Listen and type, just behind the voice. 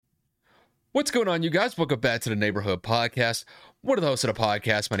What's going on, you guys? Welcome back to the Neighborhood Podcast. One of the hosts of the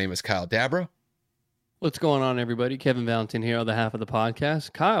podcast. My name is Kyle Dabra. What's going on, everybody? Kevin Valentin here on behalf of the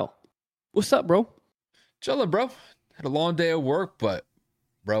podcast. Kyle, what's up, bro? Chillin', bro. Had a long day of work, but,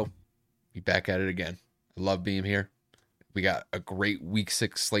 bro, be back at it again. I love being here. We got a great Week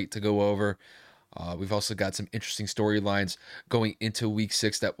 6 slate to go over. We've also got some interesting storylines going into Week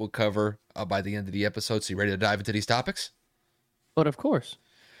 6 that we'll cover by the end of the episode. So you ready to dive into these topics? But of course.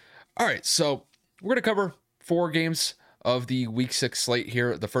 All right, so we're going to cover 4 games of the Week 6 slate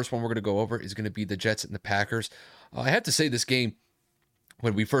here. The first one we're going to go over is going to be the Jets and the Packers. I have to say, this game,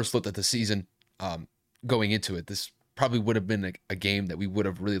 when we first looked at the season going into it, this probably would have been a game that we would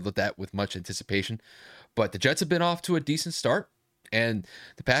have really looked at with much anticipation. But the Jets have been off to a decent start, and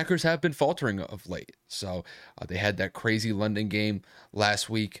the Packers have been faltering of late. So they had that crazy London game last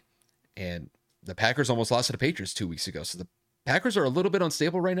week, and the Packers almost lost to the Patriots 2 weeks ago. So the Packers are a little bit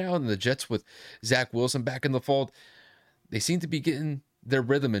unstable right now, and the Jets with Zach Wilson back in the fold, they seem to be getting their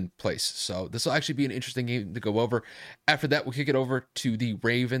rhythm in place. So this will actually be an interesting game to go over. After that, we'll kick it over to the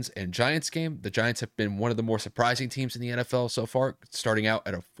Ravens and Giants game. The Giants have been one of the more surprising teams in the NFL so far, starting out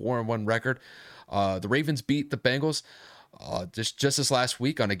at a 4-1 record. The Ravens beat the Bengals just this last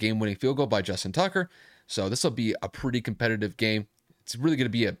week on a game-winning field goal by Justin Tucker. So this will be a pretty competitive game. It's really going to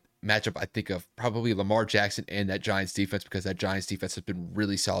be a matchup, I think, of probably Lamar Jackson and that Giants defense, because that Giants defense has been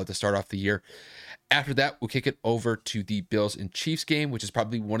really solid to start off the year. After that, we'll kick it over to the Bills and Chiefs game, which is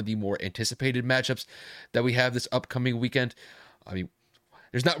probably one of the more anticipated matchups that we have this upcoming weekend. I mean,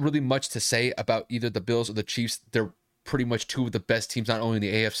 there's not really much to say about either the Bills or the Chiefs. They're pretty much two of the best teams, not only in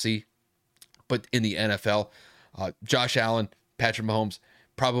the AFC, but in the NFL. Josh Allen, Patrick Mahomes,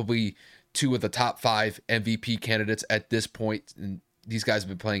 probably two of the top 5 MVP candidates at this point, and these guys have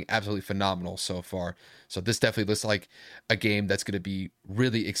been playing absolutely phenomenal so far. So this definitely looks like a game that's going to be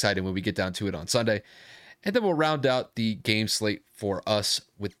really exciting when we get down to it on Sunday. And then we'll round out the game slate for us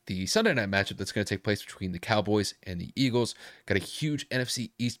with the Sunday night matchup that's going to take place between the Cowboys and the Eagles. Got a huge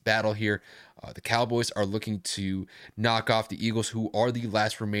NFC East battle here. The Cowboys are looking to knock off the Eagles, who are the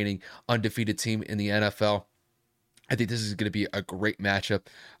last remaining undefeated team in the NFL. I think this is going to be a great matchup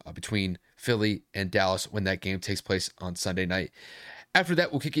between Philly and Dallas when that game takes place on Sunday night. After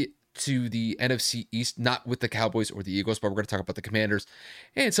that, we'll kick it to the NFC East, not with the Cowboys or the Eagles, but we're going to talk about the Commanders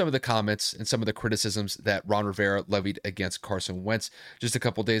and some of the comments and some of the criticisms that Ron Rivera levied against Carson Wentz just a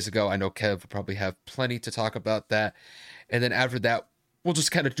couple days ago. I know Kev will probably have plenty to talk about that. And then after that, we'll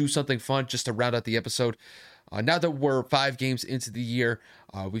just kind of do something fun just to round out the episode. Now that we're 5 games into the year,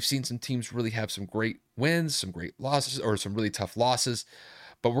 we've seen some teams really have some great wins, some great losses, or some really tough losses.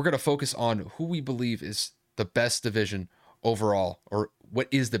 But we're going to focus on who we believe is the best division overall, or what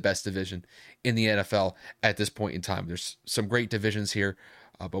is the best division in the NFL at this point in time. There's some great divisions here,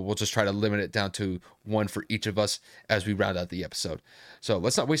 but we'll just try to limit it down to one for each of us as we round out the episode. So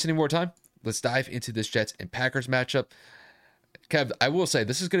let's not waste any more time. Let's dive into this Jets and Packers matchup. Kev, I will say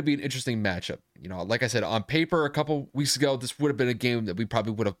this is going to be an interesting matchup. You know, like I said, on paper a couple weeks ago, this would have been a game that we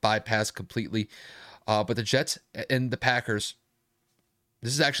probably would have bypassed completely. But the Jets and the Packers,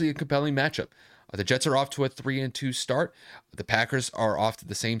 this is actually a compelling matchup. The Jets are off to a 3-2 start. The Packers are off to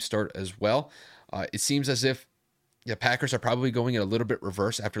the same start as well. It seems as if the Packers are probably going in a little bit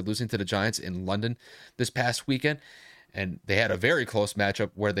reverse after losing to the Giants in London this past weekend. And they had a very close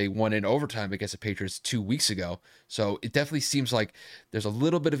matchup where they won in overtime against the Patriots 2 weeks ago. So it definitely seems like there's a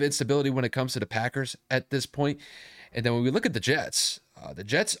little bit of instability when it comes to the Packers at this point. And then when we look at the Jets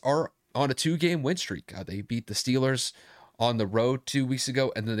are on a 2-game win streak. They beat the Steelers on the road 2 weeks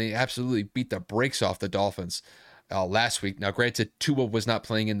ago, and then they absolutely beat the brakes off the Dolphins last week. Now, granted, Tua was not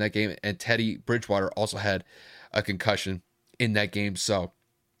playing in that game, and Teddy Bridgewater also had a concussion in that game. So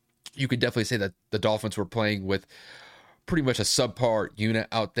you could definitely say that the Dolphins were playing with pretty much a subpar unit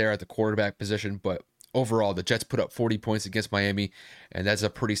out there at the quarterback position. But overall, the Jets put up 40 points against Miami, and that's a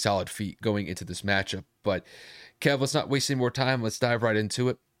pretty solid feat going into this matchup. But Kev, let's not waste any more time. Let's dive right into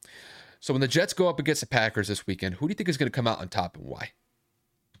it. So when the Jets go up against the Packers this weekend, who do you think is going to come out on top and why?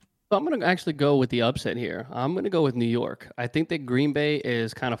 So I'm going to actually go with the upset here. I'm going to go with New York. I think that Green Bay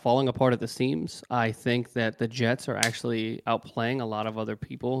is kind of falling apart at the seams. I think that the Jets are actually outplaying a lot of other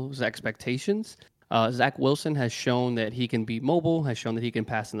people's expectations. Zach Wilson has shown that he can be mobile, has shown that he can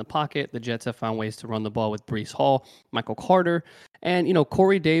pass in the pocket. The Jets have found ways to run the ball with Breece Hall, Michael Carter, and,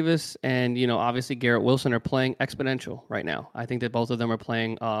 Corey Davis and, obviously Garrett Wilson are playing exponential right now. I think that both of them are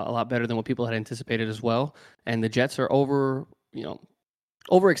playing a lot better than what people had anticipated as well. And the Jets are over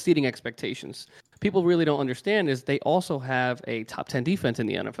exceeding expectations. people really don't understand is they also have a top 10 defense in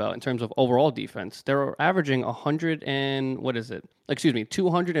the NFL in terms of overall defense. They're averaging 100 and what is it? Excuse me,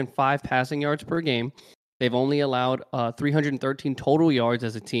 205 passing yards per game. They've only allowed 313 total yards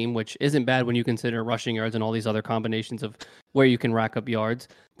as a team, which isn't bad when you consider rushing yards and all these other combinations of where you can rack up yards.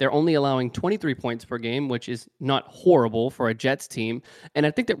 They're only allowing 23 points per game, which is not horrible for a Jets team. And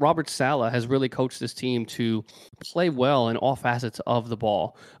I think that Robert Saleh has really coached this team to play well in all facets of the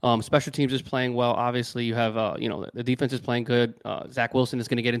ball. Special teams is playing well. Obviously, you have, the defense is playing good. Zach Wilson is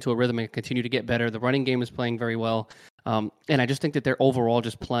going to get into a rhythm and continue to get better. The running game is playing very well. And I just think that they're overall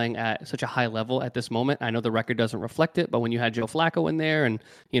just playing at such a high level at this moment. I know the record doesn't reflect it, but when you had Joe Flacco in there and,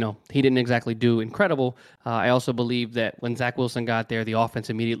 he didn't exactly do incredible, I also believe that when Zach Wilson got there, the offense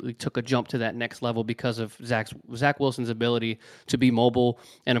immediately took a jump to that next level because of Zach Wilson's ability to be mobile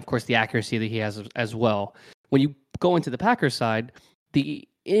and, of course, the accuracy that he has as well. When you go into the Packers side, the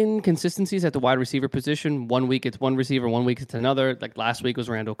inconsistencies at the wide receiver position. 1 week it's one receiver, 1 week it's another. Like last week was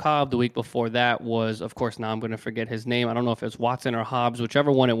Randall Cobb. The week before that was, of course, now I'm going to forget his name. I don't know if it's Watson or Hobbs,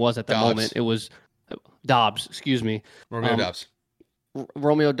 whichever one it was at the moment. It was Dobbs, excuse me. Romeo Dobbs.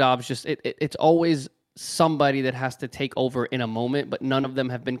 Romeo Dobbs, just it's always somebody that has to take over in a moment, but none of them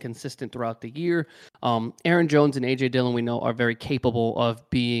have been consistent throughout the year. Aaron Jones and A.J. Dillon, we know, are very capable of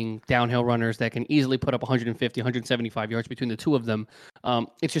being downhill runners that can easily put up 150, 175 yards between the two of them.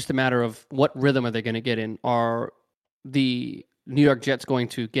 It's just a matter of what rhythm are they going to get in. Are the New York Jets going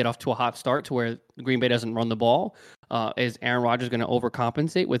to get off to a hot start to where Green Bay doesn't run the ball? Is Aaron Rodgers going to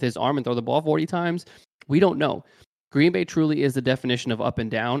overcompensate with his arm and throw the ball 40 times? We don't know. Green Bay truly is the definition of up and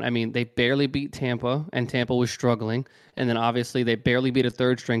down. I mean, they barely beat Tampa, and Tampa was struggling. And then obviously they barely beat a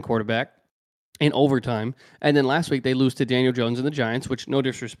third-string quarterback in overtime. And then last week they lose to Daniel Jones and the Giants, which, no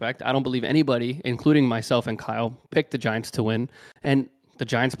disrespect, I don't believe anybody, including myself and Kyle, picked the Giants to win. And the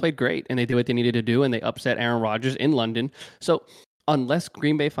Giants played great, and they did what they needed to do, and they upset Aaron Rodgers in London. So unless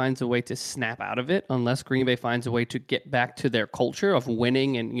Green Bay finds a way to snap out of it, unless Green Bay finds a way to get back to their culture of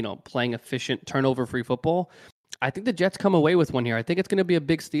winning and, playing efficient, turnover-free football, I think the Jets come away with one here. I think it's going to be a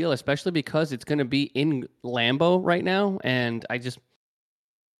big steal, especially because it's going to be in Lambeau right now. And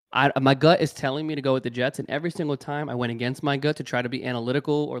my gut is telling me to go with the Jets. And every single time I went against my gut to try to be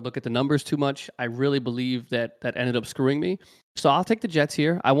analytical or look at the numbers too much, I really believe that ended up screwing me. So I'll take the Jets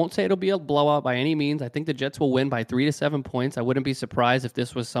here. I won't say it'll be a blowout by any means. I think the Jets will win by 3 to 7 points. I wouldn't be surprised if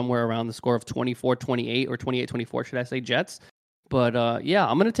this was somewhere around the score of 24-28 or 28-24, should I say, Jets. But I'm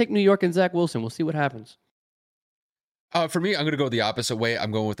going to take New York and Zach Wilson. We'll see what happens. For me, I'm going to go the opposite way.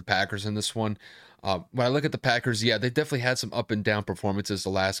 I'm going with the Packers in this one. When I look at the Packers, they definitely had some up and down performances the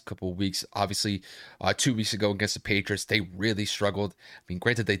last couple of weeks. Obviously, 2 weeks ago against the Patriots, they really struggled. I mean,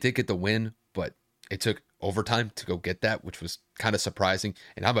 granted, they did get the win, but it took overtime to go get that, which was kind of surprising.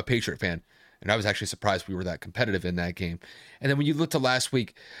 And I'm a Patriot fan, and I was actually surprised we were that competitive in that game. And then when you look to last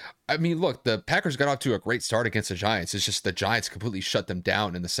week, I mean, look, the Packers got off to a great start against the Giants. It's just the Giants completely shut them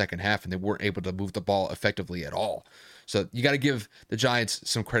down in the second half, and they weren't able to move the ball effectively at all. So you got to give the Giants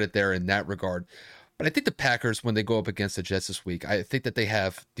some credit there in that regard. But I think the Packers, when they go up against the Jets this week, I think that they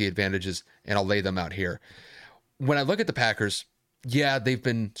have the advantages, and I'll lay them out here. When I look at the Packers, they've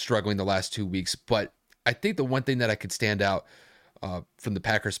been struggling the last 2 weeks, but I think the one thing that I could stand out from the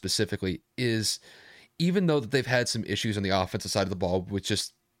Packers specifically is even though that they've had some issues on the offensive side of the ball with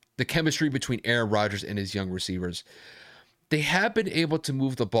just the chemistry between Aaron Rodgers and his young receivers, they have been able to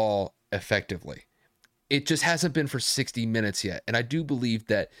move the ball effectively. It just hasn't been for 60 minutes yet. And I do believe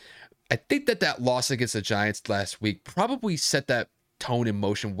I think that loss against the Giants last week probably set that tone in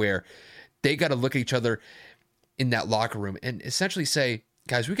motion where they got to look at each other in that locker room and essentially say,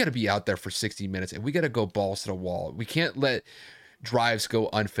 guys, we got to be out there for 60 minutes and we got to go balls to the wall. We can't let drives go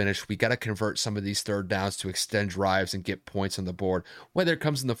unfinished. We got to convert some of these third downs to extend drives and get points on the board, whether it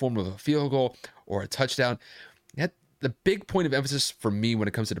comes in the form of a field goal or a touchdown. The big point of emphasis for me when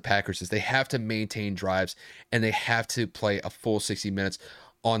it comes to the Packers is they have to maintain drives and they have to play a full 60 minutes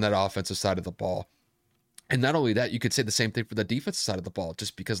on that offensive side of the ball. And not only that, you could say the same thing for the defensive side of the ball,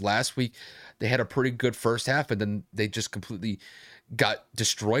 just because last week they had a pretty good first half and then they just completely got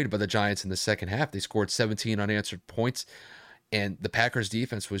destroyed by the Giants in the second half. They scored 17 unanswered points, and the Packers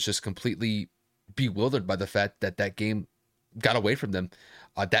defense was just completely bewildered by the fact that game got away from them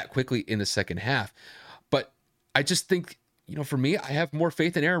that quickly in the second half. But I just think, for me, I have more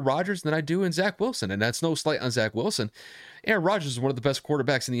faith in Aaron Rodgers than I do in Zach Wilson. And that's no slight on Zach Wilson. Aaron Rodgers is one of the best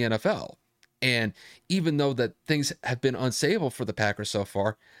quarterbacks in the NFL. And even though that things have been unstable for the Packers so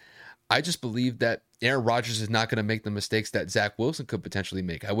far, I just believe that Aaron Rodgers is not going to make the mistakes that Zach Wilson could potentially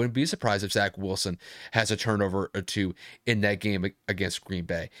make. I wouldn't be surprised if Zach Wilson has a turnover or two in that game against Green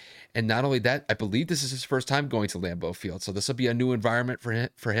Bay. And not only that, I believe this is his first time going to Lambeau Field. So this will be a new environment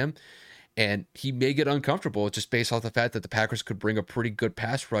for him. And he may get uncomfortable just based off the fact that the Packers could bring a pretty good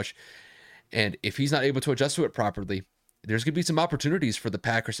pass rush. And if he's not able to adjust to it properly, there's going to be some opportunities for the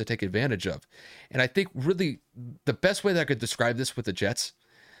Packers to take advantage of. And I think really the best way that I could describe this with the Jets,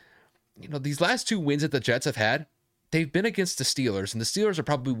 these last 2 wins that the Jets have had, they've been against the Steelers. And the Steelers are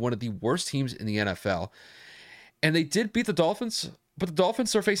probably one of the worst teams in the NFL. And they did beat the Dolphins, but the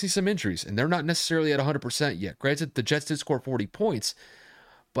Dolphins are facing some injuries. And they're not necessarily at 100% yet. Granted, the Jets did score 40 points,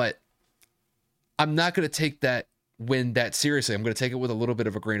 but I'm not going to take that win that seriously. I'm going to take it with a little bit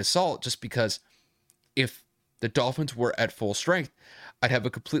of a grain of salt, just because if the Dolphins were at full strength, I'd have a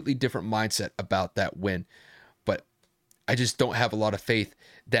completely different mindset about that win. But I just don't have a lot of faith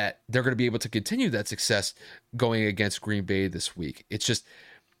that they're going to be able to continue that success going against Green Bay this week. It's just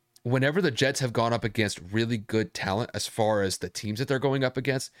whenever the Jets have gone up against really good talent, as far as the teams that they're going up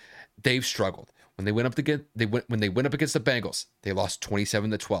against, they've struggled. When they went up against the Bengals, they lost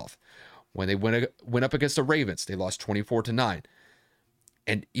 27-12. When they went up against the Ravens, they lost 24-9.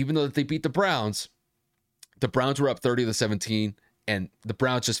 And even though they beat the Browns were up 30-17, and the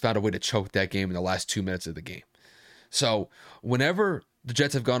Browns just found a way to choke that game in the last 2 minutes of the game. So whenever the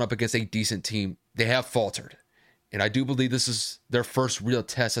Jets have gone up against a decent team, they have faltered. And I do believe this is their first real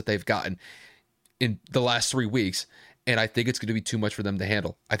test that they've gotten in the last 3 weeks. And I think it's going to be too much for them to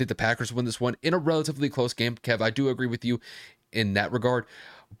handle. I think the Packers win this one in a relatively close game. Kev, I do agree with you in that regard.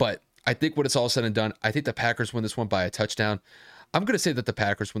 But I think when it's all said and done, I think the Packers win this one by a touchdown. I'm going to say that the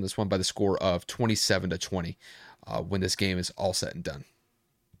Packers win this one by the score of 27-20 when this game is all said and done.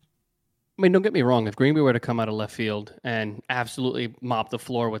 I mean, don't get me wrong. If Green Bay were to come out of left field and absolutely mop the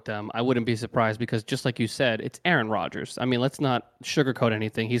floor with them, I wouldn't be surprised, because just like you said, it's Aaron Rodgers. I mean, let's not sugarcoat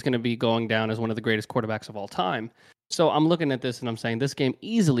anything. He's going to be going down as one of the greatest quarterbacks of all time. So I'm looking at this and I'm saying this game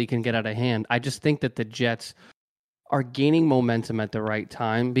easily can get out of hand. I just think that the Jets are gaining momentum at the right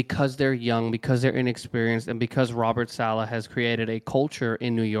time because they're young, because they're inexperienced, and because Robert Saleh has created a culture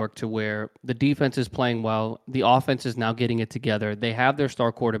in New York to where the defense is playing well, the offense is now getting it together. They have their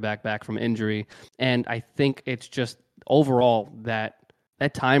star quarterback back from injury, and I think it's just overall that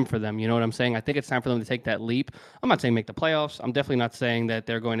time for them. You know what I'm saying? I think it's time for them to take that leap. I'm not saying make the playoffs. I'm definitely not saying that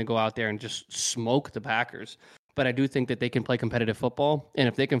they're going to go out there and just smoke the Packers. But I do think that they can play competitive football. And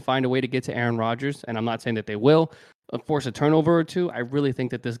if they can find a way to get to Aaron Rodgers, and I'm not saying that they will, force a turnover or two, I really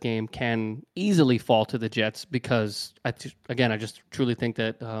think that this game can easily fall to the Jets, because, I just truly think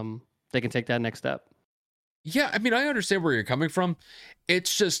that they can take that next step. Yeah, I mean, I understand where you're coming from.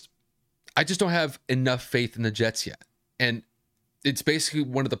 It's just, I just don't have enough faith in the Jets yet. And it's basically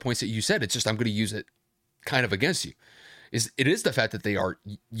one of the points that you said. It's just, I'm going to use it kind of against you. It is the fact that they are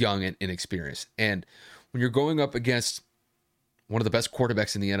young and inexperienced. And when you're going up against one of the best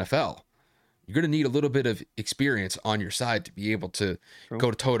quarterbacks in the NFL, you're going to need a little bit of experience on your side to be able to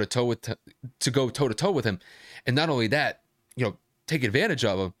go toe to toe with him. And not only that, take advantage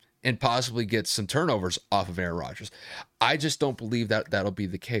of him and possibly get some turnovers off of Aaron Rodgers. I just don't believe that that'll be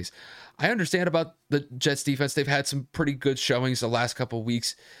the case. I understand about the Jets defense. They've had some pretty good showings the last couple of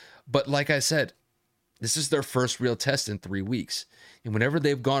weeks, but like I said, this is their first real test in 3 weeks. And whenever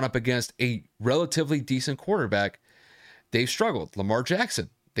they've gone up against a relatively decent quarterback, they've struggled. Lamar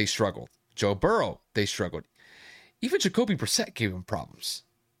Jackson, they struggled. Joe Burrow, they struggled. Even Jacoby Brissett gave him problems.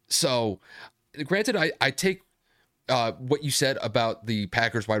 So, granted, I take what you said about the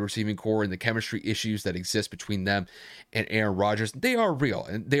Packers wide receiving core and the chemistry issues that exist between them and Aaron Rodgers. They are real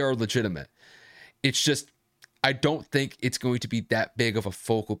and they are legitimate. It's just, I don't think it's going to be that big of a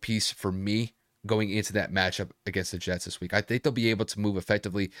focal piece for me going into that matchup against the Jets this week. I think they'll be able to move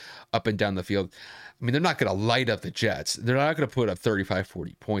effectively up and down the field. I mean, they're not going to light up the Jets. They're not going to put up 35,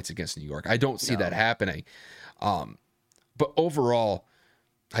 40 points against New York. I don't see that happening. But overall,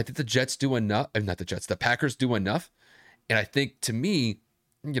 I think the Jets do enough. Not the Jets, the Packers do enough. And I think, to me,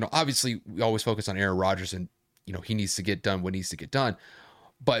 obviously we always focus on Aaron Rodgers and, he needs to get done what needs to get done.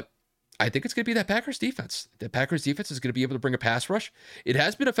 But I think it's going to be that Packers defense. The Packers defense is going to be able to bring a pass rush. It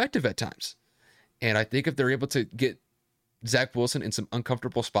has been effective at times. And I think if they're able to get Zach Wilson in some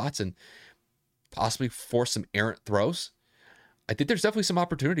uncomfortable spots and possibly force some errant throws, I think there's definitely some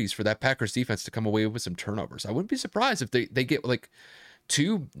opportunities for that Packers defense to come away with some turnovers. I wouldn't be surprised if they get like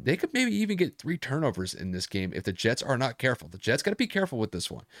 2, they could maybe even get 3 turnovers in this game if the Jets are not careful. The Jets got to be careful with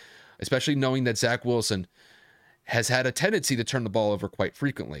this one, especially knowing that Zach Wilson has had a tendency to turn the ball over quite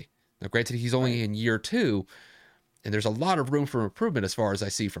frequently. Now, granted, he's only in year 2, and there's a lot of room for improvement as far as I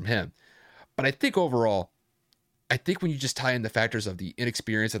see from him. But I think overall, I think when you just tie in the factors of the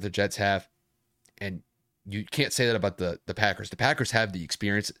inexperience that the Jets have, and you can't say that about the Packers. The Packers have the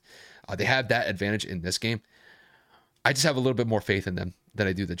experience. They have that advantage in this game. I just have a little bit more faith in them than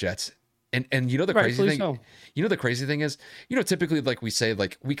I do the Jets. And you know the crazy thing, you know the crazy thing is, typically like we say,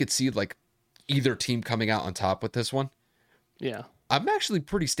 like we could see like either team coming out on top with this one. Yeah. I'm actually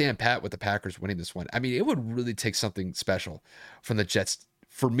pretty stand pat with the Packers winning this one. I mean, it would really take something special from the Jets,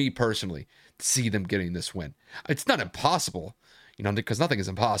 for me personally, to see them getting this win. It's not impossible, because nothing is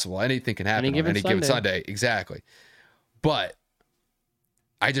impossible. Anything can happen on any given Sunday. Exactly. But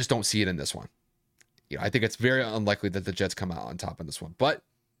I just don't see it in this one. I think it's very unlikely that the Jets come out on top in this one. But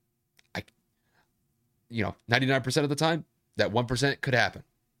 99% of the time, that 1% could happen.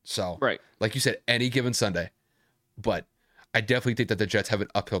 So, right, like you said, any given Sunday. But I definitely think that the Jets have an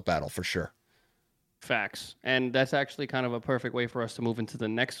uphill battle for sure. Facts. And that's actually kind of a perfect way for us to move into the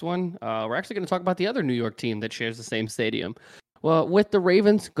next one. We're actually going to talk about the other New York team that shares the same stadium. Well, with the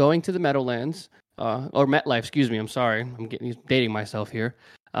Ravens going to the Meadowlands, or MetLife, excuse me, I'm sorry. I'm dating myself here.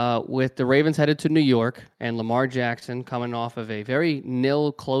 With the Ravens headed to New York and Lamar Jackson coming off of a very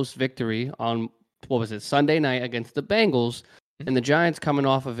close victory on, Sunday night against the Bengals, and the Giants coming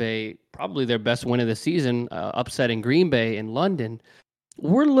off of probably their best win of the season, upsetting Green Bay in London.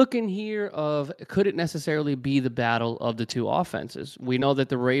 We're looking here of, could it necessarily be the battle of the two offenses? We know that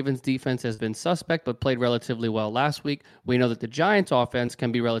the Ravens defense has been suspect, but played relatively well last week. We know that the Giants offense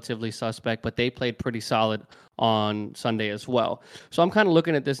can be relatively suspect, but they played pretty solid on Sunday as well. So I'm kind of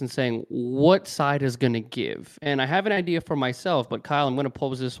looking at this and saying, what side is going to give? And I have an idea for myself, but Kyle, I'm going to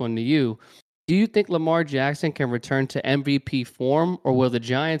pose this one to you. Do you think Lamar Jackson can return to MVP form, or will the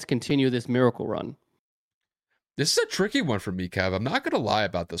Giants continue this miracle run? This is a tricky one for me, Kev. I'm not going to lie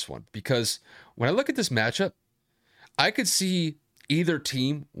about this one, because when I look at this matchup, I could see either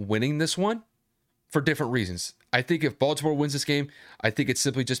team winning this one for different reasons. I think if Baltimore wins this game, I think it's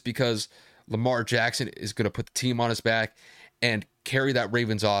simply just because Lamar Jackson is going to put the team on his back and carry that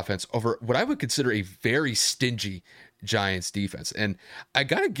Ravens offense over what I would consider a very stingy Giants defense. And I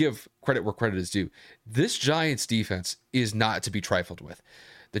got to give credit where credit is due. This Giants defense is not to be trifled with.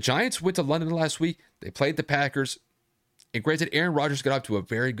 The Giants went to London last week. They played the Packers. And granted, Aaron Rodgers got off to a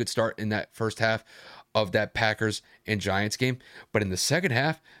very good start in that first half of that Packers and Giants game. But in the second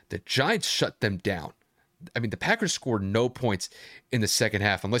half, the Giants shut them down. I mean, the Packers scored no points in the second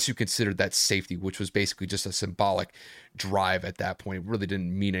half, unless you consider that safety, which was basically just a symbolic drive at that point. It really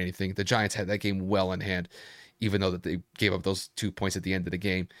didn't mean anything. The Giants had that game well in hand, even though that they gave up those 2 points at the end of the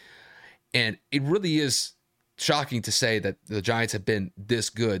game. And it really is shocking to say that the Giants have been this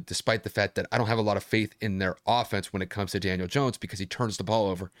good, despite the fact that I don't have a lot of faith in their offense when it comes to Daniel Jones, because he turns the ball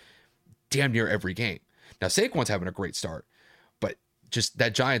over damn near every game. Now, Saquon's having a great start, but just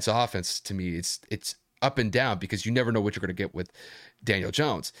that Giants offense, to me, it's up and down, because you never know what you're going to get with Daniel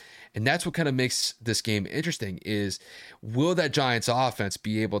Jones. And that's what kind of makes this game interesting, is will that Giants offense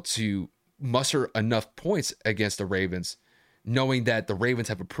be able to muster enough points against the Ravens, knowing that the Ravens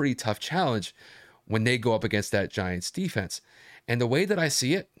have a pretty tough challenge when they go up against that Giants defense. And the way that I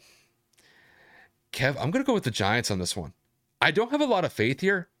see it, Kev, I'm going to go with the Giants on this one. I don't have a lot of faith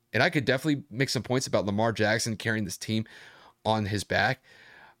here, and I could definitely make some points about Lamar Jackson carrying this team on his back,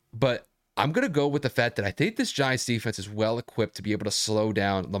 but I'm going to go with the fact that I think this Giants defense is well equipped to be able to slow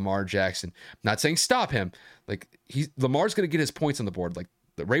down Lamar Jackson. I'm not saying stop him. Like, Lamar's going to get his points on the board. Like,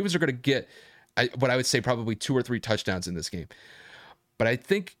 the Ravens are going to get what I would say probably 2 or 3 touchdowns in this game. But I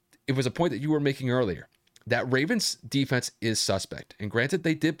think it was a point that you were making earlier, that Ravens defense is suspect. And granted,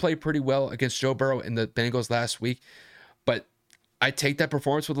 they did play pretty well against Joe Burrow and the Bengals last week, but I take that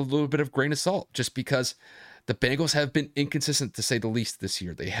performance with a little bit of grain of salt, just because the Bengals have been inconsistent, to say the least, this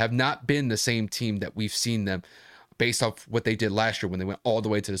year. They have not been the same team that we've seen them based off what they did last year when they went all the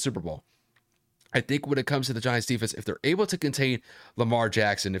way to the Super Bowl. I think when it comes to the Giants defense, if they're able to contain Lamar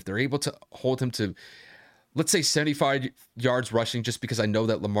Jackson, if they're able to hold him to, let's say, 75 yards rushing, just because I know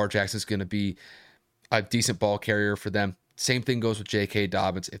that Lamar Jackson is going to be a decent ball carrier for them. Same thing goes with J.K.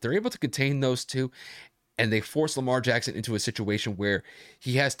 Dobbins. If they're able to contain those two, and they force Lamar Jackson into a situation where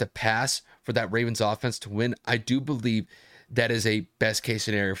he has to pass for that Ravens offense to win, I do believe that is a best case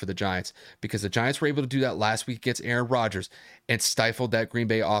scenario for the Giants, because the Giants were able to do that last week against Aaron Rodgers and stifled that Green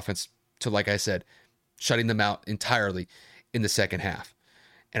Bay offense to, like I said, shutting them out entirely in the second half.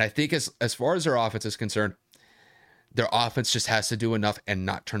 And I think as far as their offense is concerned, their offense just has to do enough and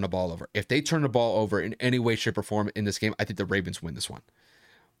not turn the ball over. If they turn the ball over in any way, shape, or form in this game, I think the Ravens win this one.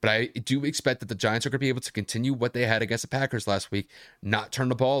 But I do expect that the Giants are going to be able to continue what they had against the Packers last week, not turn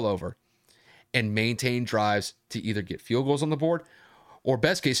the ball over, and maintain drives to either get field goals on the board or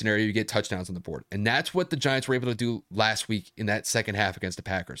best case scenario, you get touchdowns on the board. And that's what the Giants were able to do last week in that second half against the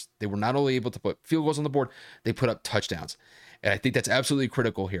Packers. They were not only able to put field goals on the board, they put up touchdowns. And I think that's absolutely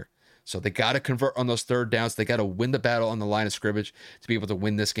critical here. So they got to convert on those third downs. They got to win the battle on the line of scrimmage to be able to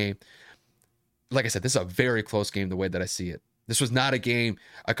win this game. Like I said, this is a very close game the way that I see it. This was not a game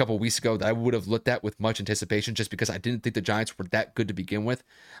a couple weeks ago that I would have looked at with much anticipation just because I didn't think the Giants were that good to begin with.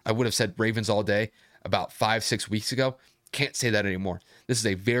 I would have said Ravens all day about 5-6 weeks ago. Can't say that anymore. This is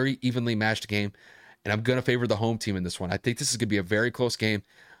a very evenly matched game, and I'm going to favor the home team in this one. I think this is going to be a very close game.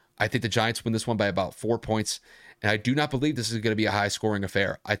 I think the Giants win this one by about 4 points, and I do not believe this is going to be a high-scoring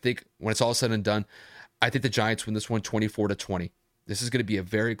affair. I think when it's all said and done, I think the Giants win this one 24-20. This is going to be a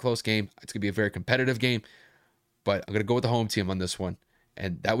very close game. It's going to be a very competitive game, but I'm going to go with the home team on this one,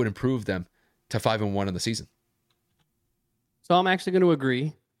 and that would improve them to 5-1 in the season. So I'm actually going to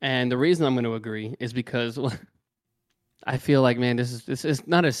agree, and the reason I'm going to agree is because I feel like, man, this is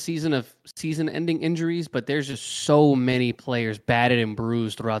not a season of season-ending injuries, but there's just so many players battered and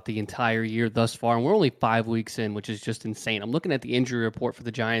bruised throughout the entire year thus far, and we're only 5 weeks in, which is just insane. I'm looking at the injury report for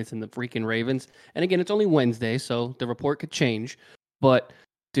the Giants and the freaking Ravens, and again, it's only Wednesday, so the report could change, but,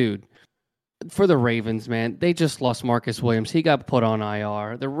 dude, for the Ravens, man, they just lost Marcus Williams. He got put on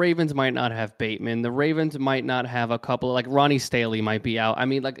IR. The Ravens might not have Bateman. The Ravens might not have a couple, like Ronnie Staley might be out. I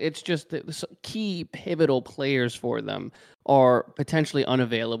mean, like, it's just key pivotal players for them are potentially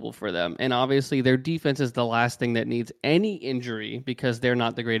unavailable for them. And obviously their defense is the last thing that needs any injury because they're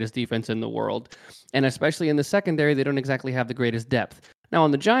not the greatest defense in the world. And especially in the secondary, they don't exactly have the greatest depth. Now,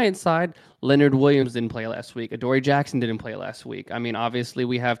 on the Giants side, Leonard Williams didn't play last week. Adoree Jackson didn't play last week. I mean, obviously,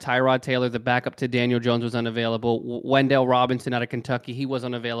 we have Tyrod Taylor, the backup to Daniel Jones, was unavailable. Wendell Robinson out of Kentucky, he was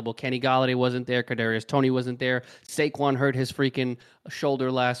unavailable. Kenny Golladay wasn't there. Kadarius Toney wasn't there. Saquon hurt his freaking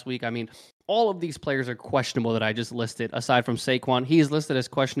shoulder last week. I mean, all of these players are questionable that I just listed, aside from Saquon. He is listed as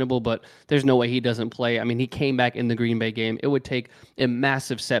questionable, but there's no way he doesn't play. I mean, he came back in the Green Bay game. It would take a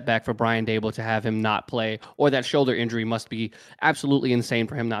massive setback for Brian Daboll to have him not play, or that shoulder injury must be absolutely insane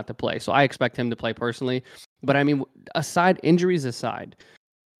for him not to play. So I expect him to play personally. But I mean, injuries aside,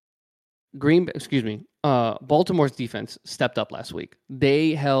 Baltimore's defense stepped up last week.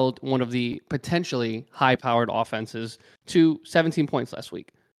 They held one of the potentially high-powered offenses to 17 points last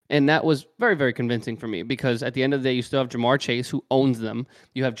week. And that was very, very convincing for me because at the end of the day, you still have Jamar Chase, who owns them.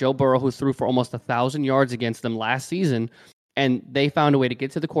 You have Joe Burrow, who threw for almost 1,000 yards against them last season. And they found a way to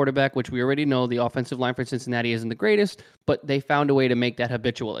get to the quarterback, which we already know the offensive line for Cincinnati isn't the greatest, but they found a way to make that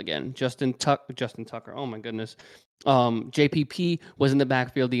habitual again. Justin Tucker, oh my goodness. JPP was in the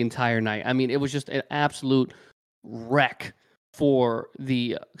backfield the entire night. I mean, it was just an absolute wreck for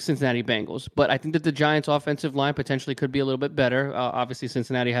the Cincinnati Bengals. But I think that the Giants' offensive line potentially could be a little bit better. Obviously,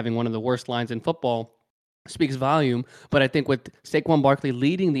 Cincinnati having one of the worst lines in football speaks volume. But I think with Saquon Barkley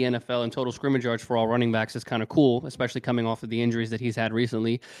leading the NFL in total scrimmage yards for all running backs is kind of cool, especially coming off of the injuries that he's had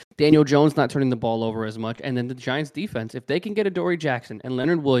recently. Daniel Jones not turning the ball over as much. And then the Giants' defense, if they can get Adoree Jackson and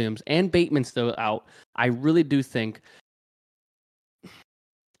Leonard Williams and Bateman still out, I really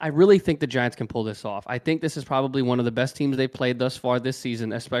think the Giants can pull this off. I think this is probably one of the best teams they've played thus far this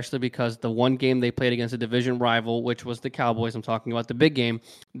season, especially because the one game they played against a division rival, which was the Cowboys, I'm talking about the big game,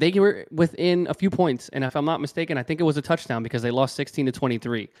 they were within a few points. And if I'm not mistaken, I think it was a touchdown because they lost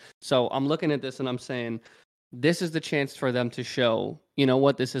 16-23. So I'm looking at this and I'm saying, this is the chance for them to show, you know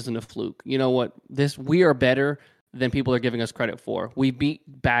what, this isn't a fluke. You know what, we are better than people are giving us credit for. We beat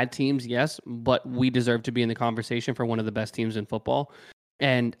bad teams, yes, but we deserve to be in the conversation for one of the best teams in football.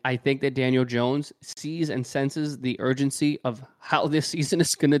 And I think that Daniel Jones sees and senses the urgency of how this season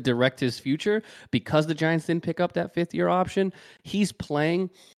is going to direct his future because the Giants didn't pick up that fifth-year option. He's playing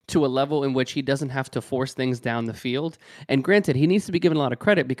to a level in which he doesn't have to force things down the field. And granted, he needs to be given a lot of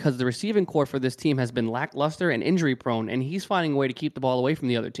credit because the receiving core for this team has been lackluster and injury-prone, and he's finding a way to keep the ball away from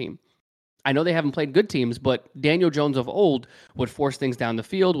the other team. I know they haven't played good teams, but Daniel Jones of old would force things down the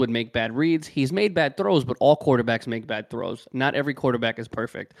field, would make bad reads. He's made bad throws, but all quarterbacks make bad throws. Not every quarterback is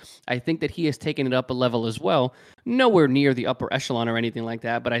perfect. I think that he has taken it up a level as well. Nowhere near the upper echelon or anything like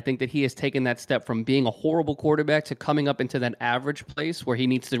that, but I think that he has taken that step from being a horrible quarterback to coming up into that average place where he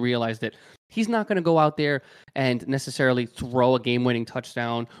needs to realize that he's not going to go out there and necessarily throw a game-winning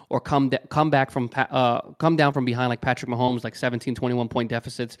touchdown or come down from behind like Patrick Mahomes, like 17, 21-point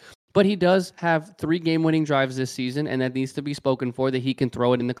deficits. But he does have 3 game-winning drives this season, and that needs to be spoken for, that he can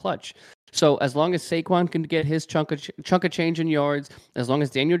throw it in the clutch. So as long as Saquon can get his chunk of change in yards, as long as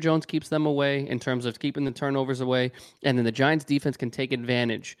Daniel Jones keeps them away in terms of keeping the turnovers away, and then the Giants' defense can take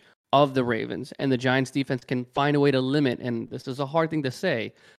advantage of the Ravens, and the Giants defense can find a way to limit, and this is a hard thing to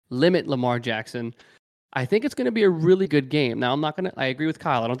say, limit Lamar Jackson, I think it's going to be a really good game. Now, I agree with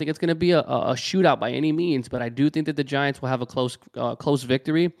Kyle. I don't think it's going to be a shootout by any means, but I do think that the Giants will have a close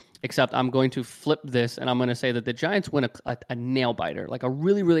victory, except I'm going to flip this, and I'm going to say that the Giants win a nail biter, like a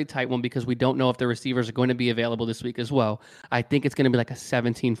really, really tight one, because we don't know if the receivers are going to be available this week as well. I think it's going to be like a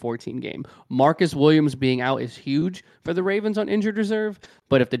 17-14 game. Marcus Williams being out is huge for the Ravens on injured reserve,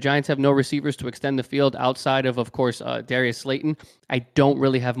 but if the Giants have no receivers to extend the field outside of course, Darius Slayton, I don't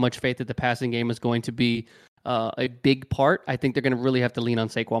really have much faith that the passing game is going to be a big part. I think they're going to really have to lean on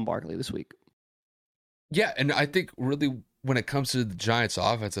Saquon Barkley this week. Yeah, and I think really when it comes to the Giants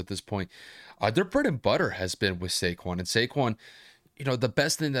offense at this point, their bread and butter has been with Saquon. And Saquon, the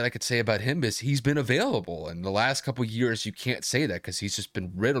best thing that I could say about him is he's been available. And the last couple of years, you can't say that because he's just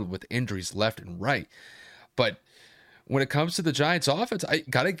been riddled with injuries left and right. But when it comes to the Giants offense, I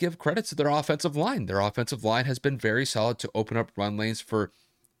got to give credit to their offensive line. Their offensive line has been very solid to open up run lanes for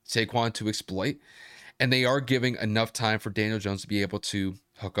Saquon to exploit. And they are giving enough time for Daniel Jones to be able to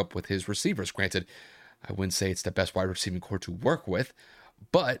hook up with his receivers. Granted, I wouldn't say it's the best wide receiving core to work with,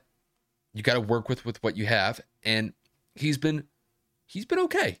 but you got to work with what you have. And he's been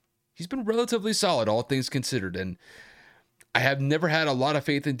okay. He's been relatively solid, all things considered. And I have never had a lot of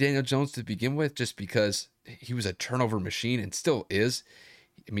faith in Daniel Jones to begin with, just because he was a turnover machine and still is.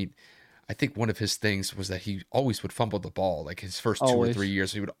 I mean, I think one of his things was that he always would fumble the ball. Like his first 2 or 3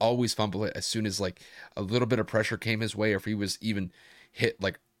 years, he would always fumble it as soon as like a little bit of pressure came his way, or if he was even hit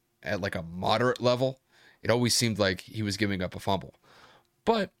like at like a moderate level, it always seemed like he was giving up a fumble.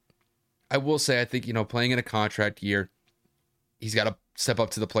 But I will say, I think, playing in a contract year, he's got to step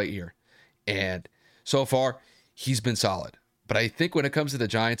up to the plate here. And so far, he's been solid. But I think when it comes to the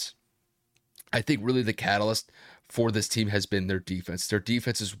Giants, I think really the catalyst for this team has been their defense. Their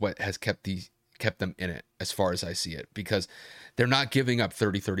defense is what has kept them in it, as far as I see it, because they're not giving up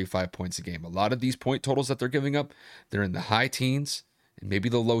 30, 35 points a game. A lot of these point totals that they're giving up, they're in the high teens and maybe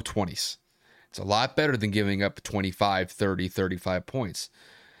the low 20s. It's a lot better than giving up 25, 30, 35 points.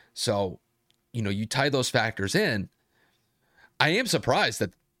 So, you tie those factors in. I am surprised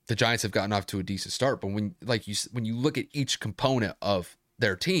that the Giants have gotten off to a decent start, but when you look at each component of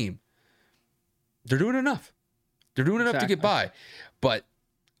their team, they're doing enough. They're doing enough to get by. But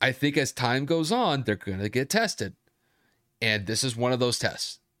I think as time goes on, they're going to get tested. And this is one of those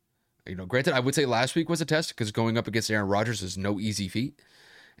tests. Granted, I would say last week was a test because going up against Aaron Rodgers is no easy feat.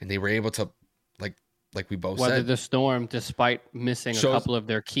 And they were able to, like we both weather said, the storm despite missing a couple of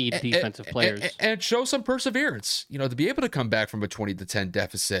their key defensive players. And show some perseverance, to be able to come back from a 20-10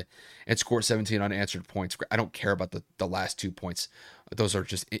 deficit and score 17 unanswered points. I don't care about the last 2 points. Those are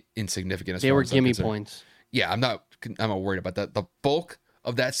just insignificant. They were gimme points. Yeah, I'm not worried about that. The bulk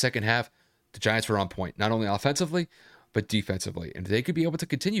of that second half, the Giants were on point, not only offensively, but defensively. And they could be able to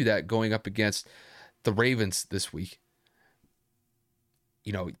continue that going up against the Ravens this week.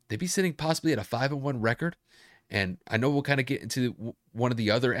 They'd be sitting possibly at a 5-1 record. And I know we'll kind of get into one of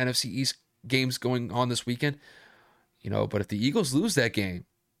the other NFC East games going on this weekend. But if the Eagles lose that game,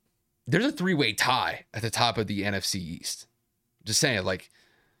 there's a 3-way tie at the top of the NFC East. Just saying,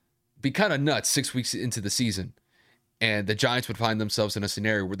 be kind of nuts 6 weeks into the season. And the Giants would find themselves in a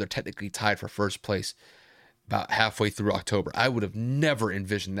scenario where they're technically tied for first place about halfway through October. I would have never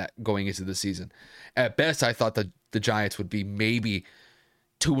envisioned that going into the season. At best, I thought that the Giants would be maybe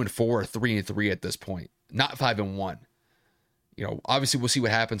 2-4 or 3-3 at this point, not 5-1. Obviously we'll see what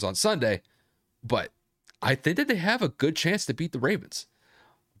happens on Sunday, but I think that they have a good chance to beat the Ravens.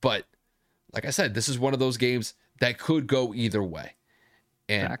 But like I said, this is one of those games that could go either way.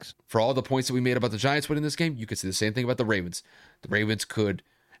 And Facts. For all the points that we made about the Giants winning this game, you could say the same thing about the Ravens. The Ravens could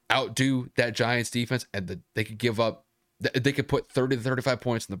outdo that Giants defense, and they could put 30 to 35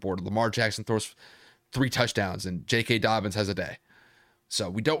 points on the board. Lamar Jackson throws 3 touchdowns, and J.K. Dobbins has a day. So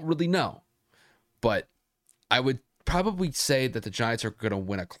we don't really know. But I would probably say that the Giants are going to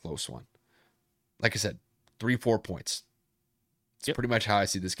win a close one. Like I said, 3-4 points. It's pretty much how I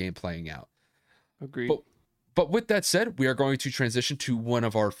see this game playing out. Agreed. But with that said, we are going to transition to one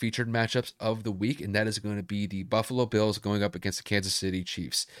of our featured matchups of the week, and that is going to be the Buffalo Bills going up against the Kansas City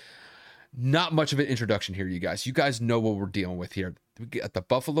Chiefs. Not much of an introduction here, you guys. You guys know what we're dealing with here. We got the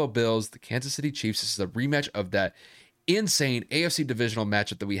Buffalo Bills, the Kansas City Chiefs. This is a rematch of that insane AFC divisional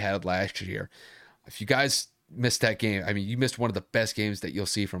matchup that we had last year. If you guys missed that game, you missed one of the best games that you'll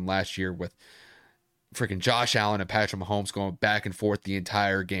see from last year with freaking Josh Allen and Patrick Mahomes going back and forth the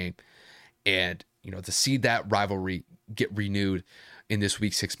entire game. And, to see that rivalry get renewed in this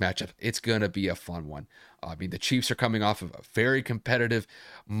week 6 matchup, it's going to be a fun one. I mean, the Chiefs are coming off of a very competitive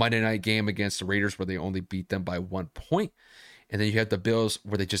Monday night game against the Raiders where they only beat them by 1 point. And then you had the Bills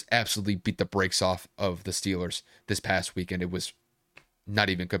where they just absolutely beat the brakes off of the Steelers this past weekend. It was not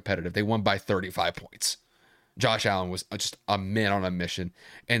even competitive. They won by 35 points. Josh Allen was just a man on a mission,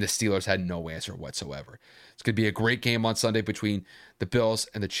 and the Steelers had no answer whatsoever. It's going to be a great game on Sunday between the Bills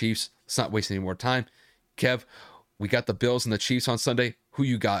and the Chiefs. Let's not waste any more time. Kev, we got the Bills and the Chiefs on Sunday. Who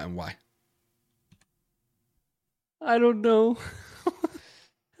you got and why? I don't know.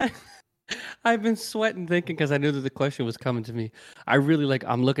 I've been sweating thinking because I knew that the question was coming to me.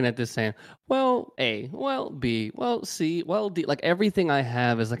 I'm looking at this saying, well, A, well, B, well, C, well, D. Like everything I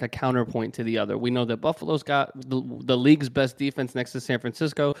have is like a counterpoint to the other. We know that Buffalo's got the league's best defense next to San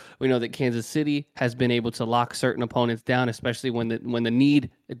Francisco. We know that Kansas City has been able to lock certain opponents down, especially when the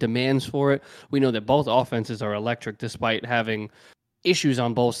need demands for it. We know that both offenses are electric despite having issues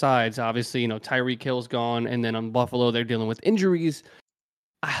on both sides. Obviously, Tyreek Hill's gone, and then on Buffalo, they're dealing with injuries.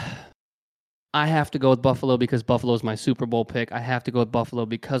 I have to go with Buffalo because Buffalo is my Super Bowl pick. I have to go with Buffalo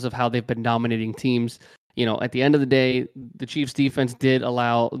because of how they've been dominating teams. At the end of the day, the Chiefs defense did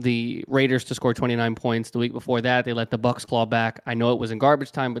allow the Raiders to score 29 points. The week before that, they let the Bucks claw back. I know it was in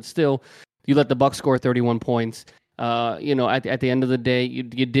garbage time, but still, you let the Bucks score 31 points. At the end of the day, you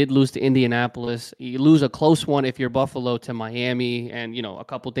did lose to Indianapolis. You lose a close one if you're Buffalo to Miami, and a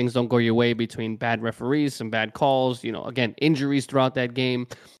couple things don't go your way between bad referees, some bad calls. Again, injuries throughout that game.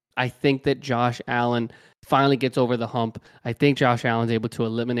 I think that Josh Allen finally gets over the hump. I think Josh Allen's able to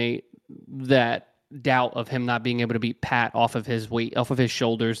eliminate that doubt of him not being able to beat Pat off of his weight, off of his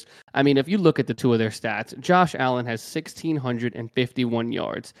shoulders. I mean, if you look at the two of their stats, Josh Allen has 1,651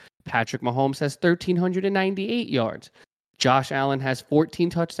 yards. Patrick Mahomes has 1,398 yards. Josh Allen has 14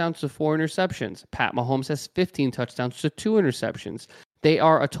 touchdowns to 4 interceptions. Pat Mahomes has 15 touchdowns to 2 interceptions. They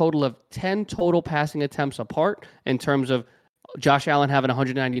are a total of 10 total passing attempts apart in terms of Josh Allen having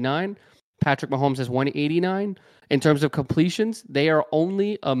 199. Patrick Mahomes has 189. In terms of completions, they are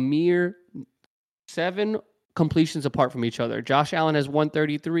only a mere 7 completions apart from each other. Josh Allen has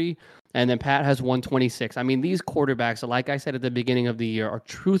 133, and then Pat has 126. I mean, these quarterbacks, like I said at the beginning of the year, are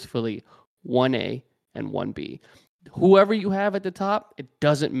truthfully 1A and 1B. Whoever you have at the top, it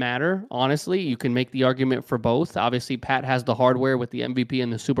doesn't matter. Honestly, you can make the argument for both. Obviously, Pat has the hardware with the MVP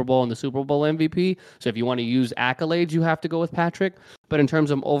and the Super Bowl and the Super Bowl MVP. So if you want to use accolades, you have to go with Patrick. But in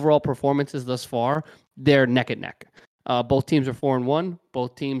terms of overall performances thus far, they're neck and neck. Both teams are 4-1.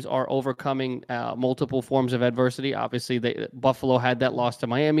 Both teams are overcoming multiple forms of adversity. Obviously, Buffalo had that loss to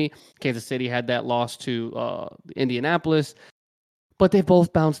Miami. Kansas City had that loss to Indianapolis. But they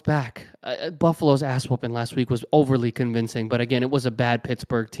both bounced back. Buffalo's ass whooping last week was overly convincing. But again, it was a bad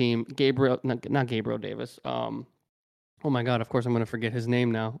Pittsburgh team. Not Gabriel Davis. Oh my God, of course I'm going to forget his name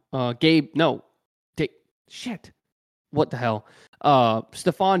now. Shit. What the hell?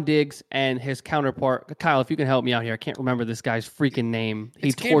 Stephon Diggs and his counterpart. Kyle, if you can help me out here. I can't remember this guy's freaking name.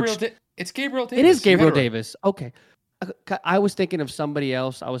 It's Gabriel Davis. It is Gabriel Davis. Okay. I was thinking of somebody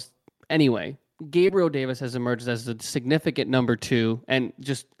else. Anyway. Gabriel Davis has emerged as a significant number 2 and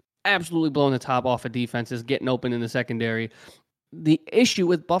just absolutely blowing the top off of defenses, getting open in the secondary. The issue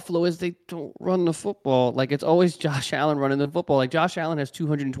with Buffalo is they don't run the football. Like, it's always Josh Allen running the football. Like, Josh Allen has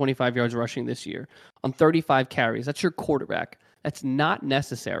 225 yards rushing this year on 35 carries. That's your quarterback. That's not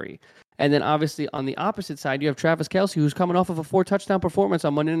necessary. And then, obviously, on the opposite side, you have Travis Kelce, who's coming off of a 4-touchdown performance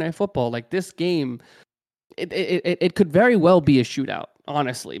on Monday Night Football. Like, this game, it could very well be a shootout,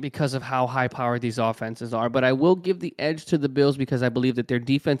 honestly, because of how high-powered these offenses are. But I will give the edge to the Bills because I believe that their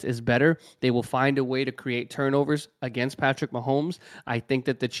defense is better. They will find a way to create turnovers against Patrick Mahomes. I think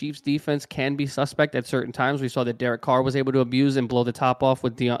that the Chiefs' defense can be suspect at certain times. We saw that Derek Carr was able to abuse and blow the top off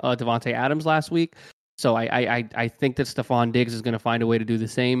with Devontae Adams last week. So I think that Stephon Diggs is going to find a way to do the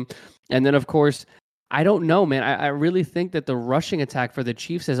same. And then, of course, I don't know, man. I really think that the rushing attack for the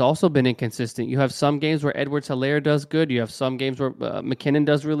Chiefs has also been inconsistent. You have some games where Edwards-Helaire does good. You have some games where McKinnon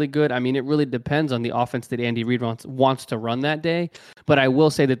does really good. I mean, it really depends on the offense that Andy Reid wants to run that day. But I will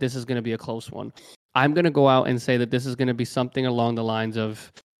say that this is going to be a close one. I'm going to go out and say that this is going to be something along the lines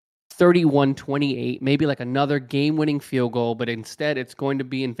of 31-28, maybe like another game-winning field goal, but instead it's going to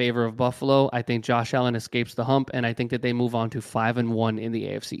be in favor of Buffalo. I think Josh Allen escapes the hump, and I think that they move on to 5-1 in the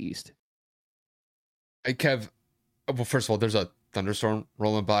AFC East. Hey, Kev, well, first of all, there's a thunderstorm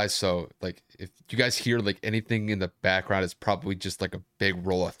rolling by, so like if you guys hear like anything in the background, it's probably just like a big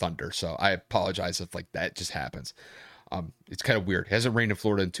roll of thunder. So I apologize if like that just happens. It's kind of weird. It hasn't rained in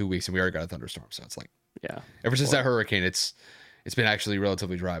Florida in 2 weeks, and we already got a thunderstorm. So it's like, yeah. Ever since that hurricane, it's been actually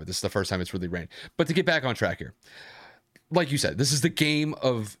relatively dry, but this is the first time it's really rained. But to get back on track here, like you said, this is the game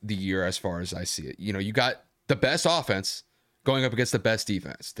of the year as far as I see it. You got the best offense going up against the best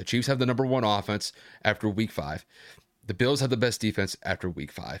defense. The Chiefs have the number one offense after week 5. The Bills have the best defense after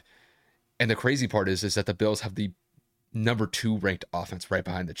week 5. And the crazy part is that the Bills have the number 2 ranked offense right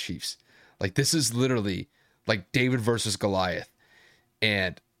behind the Chiefs. Like, this is literally like David versus Goliath.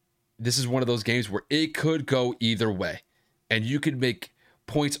 And this is one of those games where it could go either way. And you could make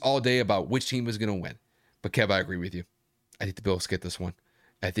points all day about which team is going to win. But Kev, I agree with you. I think the Bills get this one.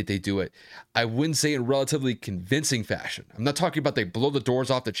 I think they do it. I wouldn't say in relatively convincing fashion. I'm not talking about they blow the doors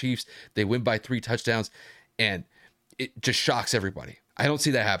off the Chiefs, they win by 3 touchdowns, and it just shocks everybody. I don't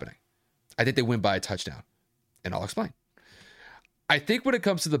see that happening. I think they win by a touchdown, and I'll explain. I think when it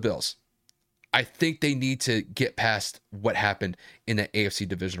comes to the Bills, I think they need to get past what happened in the AFC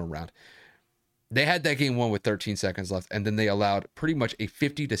divisional round. They had that game won with 13 seconds left, and then they allowed pretty much a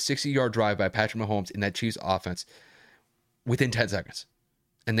 50 to 60-yard drive by Patrick Mahomes in that Chiefs offense within 10 seconds.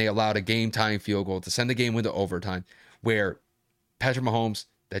 And they allowed a game-tying field goal to send the game into overtime, where Patrick Mahomes,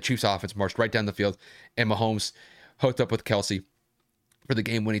 that Chiefs offense, marched right down the field, and Mahomes hooked up with Kelsey for the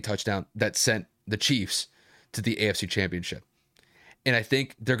game-winning touchdown that sent the Chiefs to the AFC Championship. And I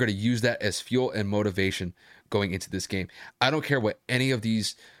think they're going to use that as fuel and motivation going into this game. I don't care what any of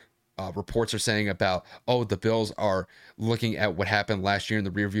these reports are saying about, the Bills are looking at what happened last year in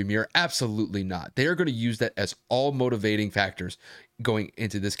the rearview mirror. Absolutely not. They are going to use that as all motivating factors going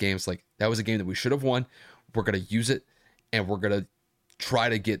into this game. It's like, that was a game that we should have won. We're going to use it, and we're going to try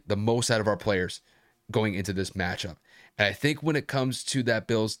to get the most out of our players going into this matchup. And I think when it comes to that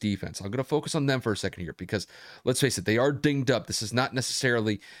Bills defense, I'm going to focus on them for a second here, because let's face it, they are dinged up. This is not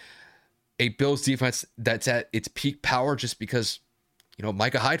necessarily a Bills defense that's at its peak power, just because,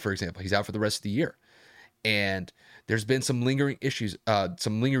 Micah Hyde, for example, he's out for the rest of the year. And there's been some lingering issues,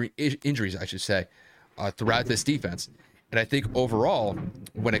 injuries, I should say, throughout this defense. And I think overall,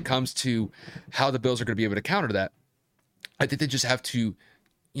 when it comes to how the Bills are going to be able to counter that, I think they just have to,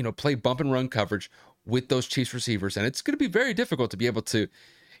 play bump and run coverage with those Chiefs receivers. And it's going to be very difficult to be able to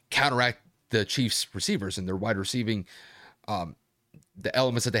counteract the Chiefs receivers and their wide receiving, the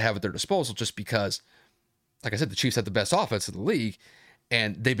elements that they have at their disposal, just because, like I said, the Chiefs have the best offense in the league,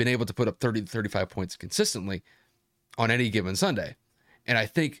 and they've been able to put up 30 to 35 points consistently on any given Sunday. And I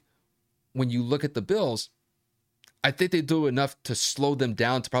think when you look at the Bills, I think they do enough to slow them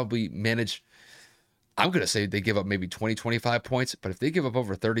down to probably manage. I'm going to say they give up maybe 20, 25 points, but if they give up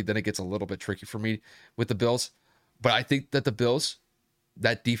over 30, then it gets a little bit tricky for me with the Bills. But I think that the Bills,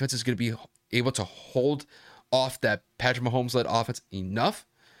 that defense is going to be able to hold off that Patrick Mahomes-led offense enough.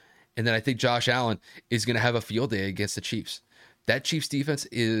 And then I think Josh Allen is going to have a field day against the Chiefs. That Chiefs defense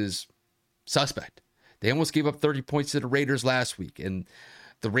is suspect. They almost gave up 30 points to the Raiders last week. And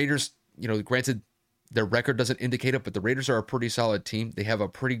the Raiders, granted, their record doesn't indicate it, but the Raiders are a pretty solid team. They have a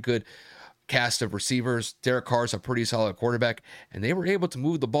pretty good cast of receivers. Derek Carr's a pretty solid quarterback, and they were able to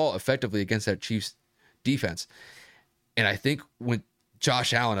move the ball effectively against that Chiefs defense. And I think when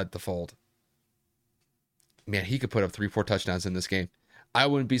Josh Allen at the fold, man, he could put up 3-4 touchdowns in this game. I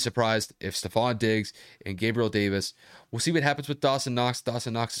wouldn't be surprised if Stephon Diggs and Gabriel Davis, we'll see what happens with Dawson Knox.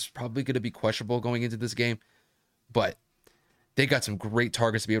 Dawson Knox is probably going to be questionable going into this game, but they got some great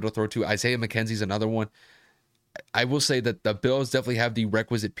targets to be able to throw to. Isaiah McKenzie's another one. I will say that the Bills definitely have the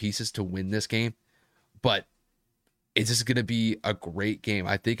requisite pieces to win this game, but it's just going to be a great game.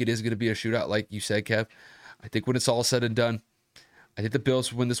 I think it is going to be a shootout, like you said, Kev. I think when it's all said and done, I think the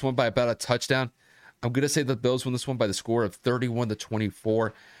Bills win this one by about a touchdown. I'm going to say the Bills win this one by the score of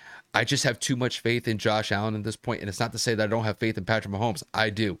 31-24. I just have too much faith in Josh Allen at this point, and it's not to say that I don't have faith in Patrick Mahomes. I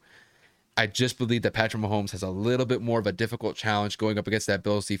do. I just believe that Patrick Mahomes has a little bit more of a difficult challenge going up against that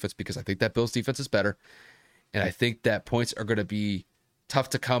Bills defense, because I think that Bills defense is better, and I think that points are going to be tough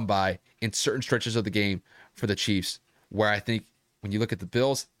to come by in certain stretches of the game for the Chiefs, where I think when you look at the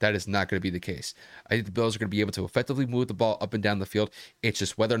Bills, that is not going to be the case. I think the Bills are going to be able to effectively move the ball up and down the field. It's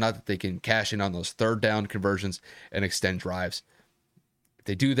just whether or not that they can cash in on those third down conversions and extend drives. If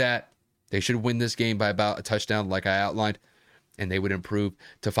they do that, they should win this game by about a touchdown like I outlined, and they would improve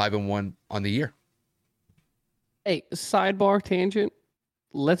to 5-1 on the year. Hey, sidebar tangent.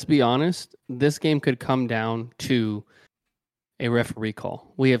 Let's be honest. This game could come down to a referee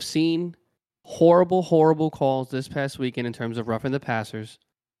call. We have seen horrible calls this past weekend in terms of roughing the passers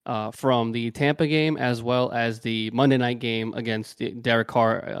from the Tampa game, as well as the Monday night game against Derek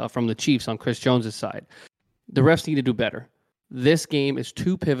Carr from the Chiefs on Chris Jones' side. The refs need to do better. This game is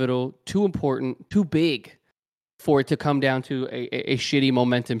too pivotal, too important, too big for it to come down to a shitty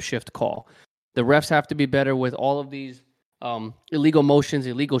momentum shift call. The refs have to be better with all of these illegal motions,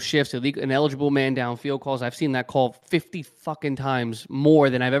 illegal shifts, ineligible man down field calls. I've seen that call 50 fucking times more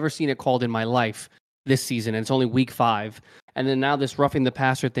than I've ever seen it called in my life this season. And it's only week 5. And then now this roughing the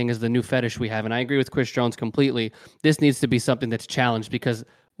passer thing is the new fetish we have. And I agree with Chris Jones completely. This needs to be something that's challenged, because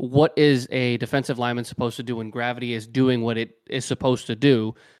what is a defensive lineman supposed to do when gravity is doing what it is supposed to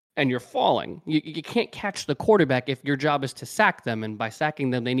do and you're falling? You can't catch the quarterback if your job is to sack them. And by sacking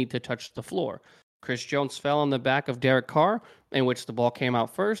them, they need to touch the floor. Chris Jones fell on the back of Derek Carr, in which the ball came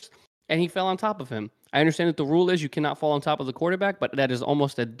out first, and he fell on top of him. I understand that the rule is you cannot fall on top of the quarterback, but that is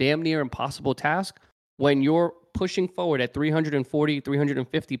almost a damn near impossible task when you're pushing forward at 340,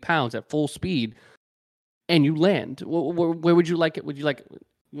 350 pounds at full speed, and you land. Where would you like it? You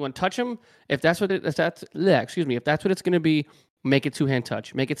want to touch him? If that's what it's going to be, make it 2-hand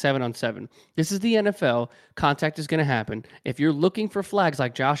touch. Make it 7-on-7. This is the NFL. Contact is going to happen. If you're looking for flags,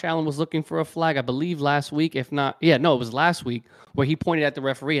 like Josh Allen was looking for a flag, I believe last week, it was last week, where he pointed at the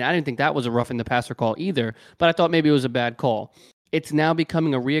referee, and I didn't think that was a roughing the passer call either, but I thought maybe it was a bad call. It's now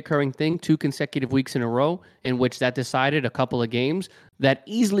becoming a reoccurring thing, 2 consecutive weeks in a row, in which that decided a couple of games that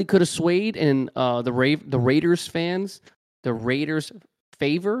easily could have swayed in the Raiders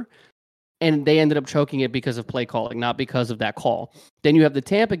favor, and they ended up choking it because of play calling, not because of that call. Then you have the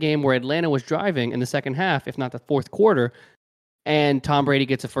Tampa game where Atlanta was driving in the second half, if not the fourth quarter, and Tom Brady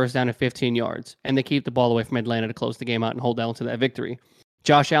gets a first down at 15 yards, and they keep the ball away from Atlanta to close the game out and hold on to that victory.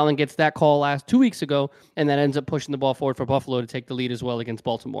 Josh Allen gets that call 2 weeks ago, and that ends up pushing the ball forward for Buffalo to take the lead as well against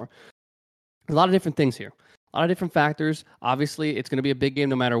Baltimore. A lot of different things here. A lot of different factors. Obviously, it's going to be a big game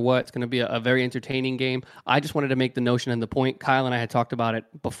no matter what. It's going to be a very entertaining game. I just wanted to make the notion and the point. Kyle and I had talked about it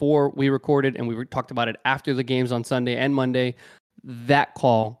before we recorded, and we talked about it after the games on Sunday and Monday. That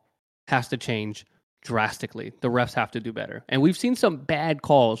call has to change drastically. The refs have to do better. And we've seen some bad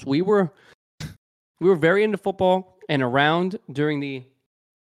calls. We were very into football and around during the...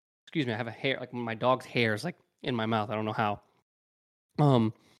 Excuse me, I have a hair, like my dog's hair is like in my mouth. I don't know how.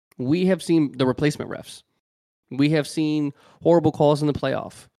 We have seen the replacement refs. We have seen horrible calls in the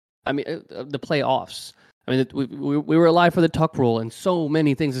playoffs. I mean, we were alive for the tuck rule and so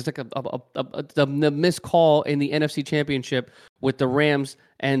many things. It's like the missed call in the NFC Championship with the Rams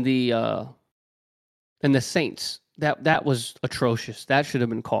and the Saints. That was atrocious. That should have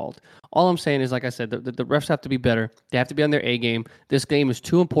been called. All I'm saying is, like I said, the refs have to be better. They have to be on their A game. This game is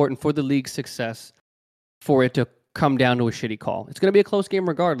too important for the league's success for it to come down to a shitty call. It's going to be a close game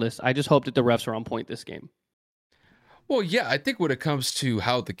regardless. I just hope that the refs are on point this game. Well, yeah, I think when it comes to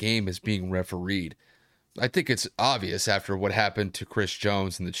how the game is being refereed, I think it's obvious after what happened to Chris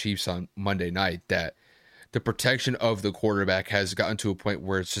Jones and the Chiefs on Monday night that the protection of the quarterback has gotten to a point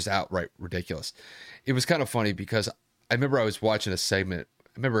where it's just outright ridiculous. It was kind of funny because I remember I was watching a segment. I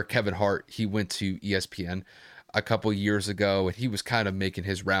remember Kevin Hart, he went to ESPN a couple years ago, and he was kind of making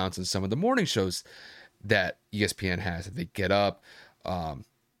his rounds in some of the morning shows that ESPN has. They Get Up.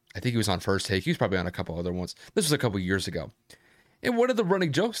 I think he was on First Take. He was probably on a couple other ones. This was a couple years ago. And one of the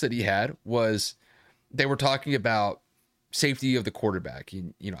running jokes that he had was they were talking about safety of the quarterback.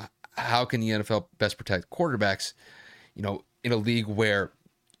 You know, how can the NFL best protect quarterbacks, you know, in a league where,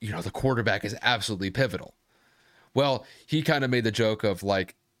 you know, the quarterback is absolutely pivotal? Well, he kind of made the joke of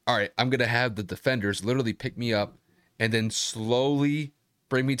like, all right, I'm going to have the defenders literally pick me up and then slowly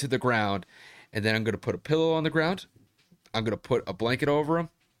bring me to the ground. And then I'm going to put a pillow on the ground. I'm going to put a blanket over him.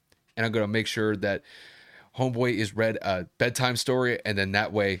 And I'm going to make sure that homeboy is read a bedtime story. And then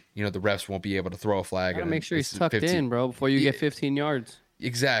that way, you know, the refs won't be able to throw a flag. Gotta make sure he's tucked in, bro, before you get 15 yards.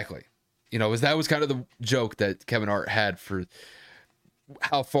 Exactly. You know, that was kind of the joke that Kevin Hart had for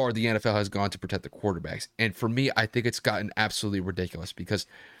how far the NFL has gone to protect the quarterbacks. And for me, I think it's gotten absolutely ridiculous because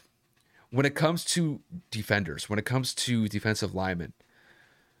when it comes to defenders, when it comes to defensive linemen,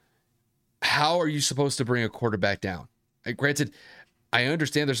 how are you supposed to bring a quarterback down? Granted, I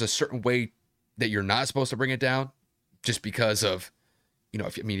understand there's a certain way that you're not supposed to bring it down just because of, you know,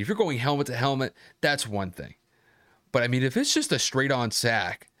 if you're going helmet to helmet, that's one thing. But I mean, if it's just a straight on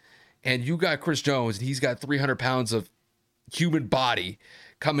sack and you got Chris Jones and he's got 300 pounds of human body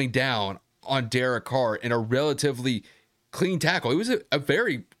coming down on Derek Carr in a relatively clean tackle. It was a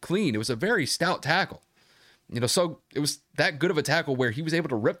very clean, it was a very stout tackle. You know, so it was that good of a tackle where he was able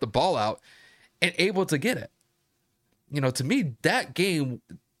to rip the ball out and able to get it. You know, to me, that game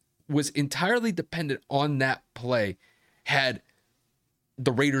was entirely dependent on that play. Had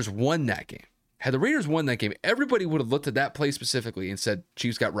the Raiders won that game, everybody would have looked at that play specifically and said,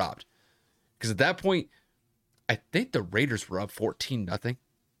 Chiefs got robbed. Because at that point, I think the Raiders were up 14-0,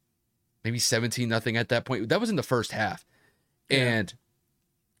 maybe 17-0 at that point. That was in the first half. Yeah. And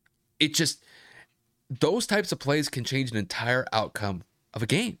it just, those types of plays can change an entire outcome of a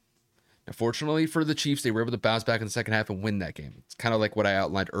game. Now, fortunately for the Chiefs, they were able to bounce back in the second half and win that game. It's kind of like what I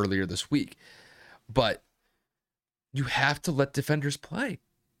outlined earlier this week. But you have to let defenders play.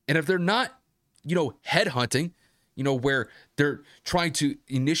 And if they're not, head hunting, where they're trying to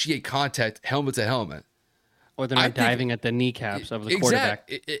initiate contact helmet to helmet. Or they're not diving at the kneecaps of the quarterback.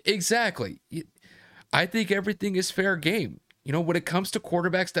 Exactly. I think everything is fair game. When it comes to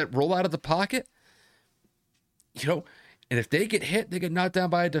quarterbacks that roll out of the pocket, and if they get hit, they get knocked down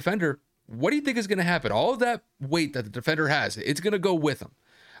by a defender, what do you think is going to happen? All of that weight that the defender has, it's going to go with them.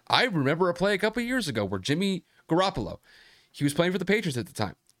 I remember a play a couple of years ago where Jimmy Garoppolo, he was playing for the Patriots at the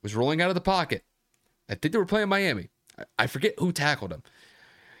time, was rolling out of the pocket. I think they were playing Miami. I forget who tackled him.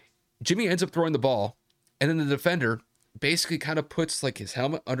 Jimmy ends up throwing the ball, and then the defender basically kind of puts like his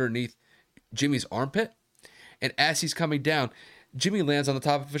helmet underneath Jimmy's armpit. And as he's coming down, Jimmy lands on the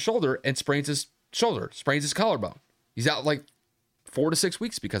top of his shoulder and sprains his collarbone. He's out like 4 to 6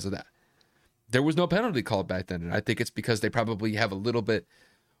 weeks because of that. There was no penalty called back then, and I think it's because they probably have a little bit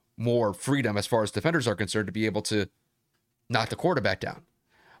more freedom as far as defenders are concerned to be able to knock the quarterback down.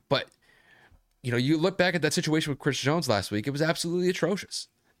 But, you look back at that situation with Chris Jones last week, it was absolutely atrocious.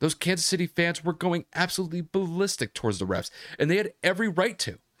 Those Kansas City fans were going absolutely ballistic towards the refs, and they had every right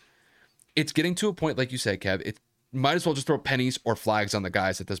to. It's getting to a point, like you said, Kev, it might as well just throw pennies or flags on the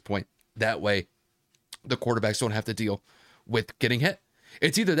guys at this point. That way, the quarterbacks don't have to deal with getting hit.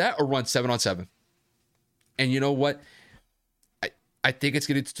 It's either that or run 7-on-7. And you know what? I think it's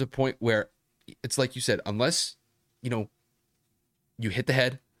getting to the point where it's like you said, unless, you hit the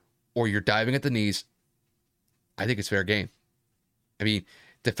head or you're diving at the knees, I think it's fair game. I mean,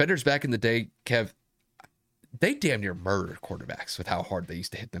 defenders back in the day, Kev, they damn near murdered quarterbacks with how hard they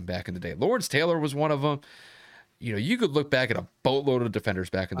used to hit them back in the day. Lawrence Taylor was one of them. You could look back at a boatload of defenders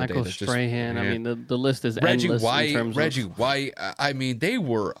back in the day. Michael Strahan. I mean, the list is Reggie endless. White. I mean, they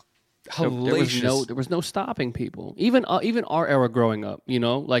were hellacious. There was no stopping people. Even our era growing up,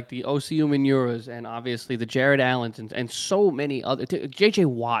 like the OCU Manuras and obviously the Jared Allens and so many other. J.J.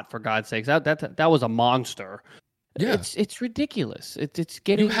 Watt, for God's sakes, that was a monster. Yeah. It's ridiculous. It's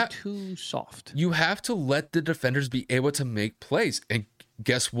getting too soft. You have to let the defenders be able to make plays. And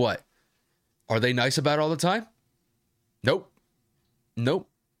guess what? Are they nice about it all the time? Nope.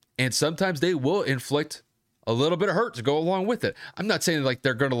 And sometimes they will inflict a little bit of hurt to go along with it. I'm not saying like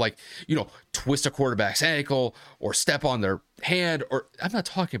they're going to twist a quarterback's ankle or step on their hand, or I'm not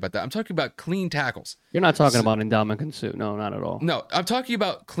talking about that. I'm talking about clean tackles. You're not talking about Ndamukong Suh. No, not at all. No, I'm talking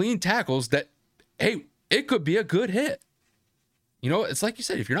about clean tackles that, hey, it could be a good hit. It's like you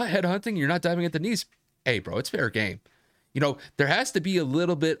said, if you're not head hunting, you're not diving at the knees, hey, bro, it's fair game. There has to be a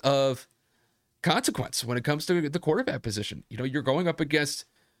little bit of consequence when it comes to the quarterback position. You're going up against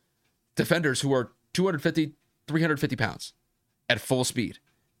defenders who are 250, 350 pounds at full speed.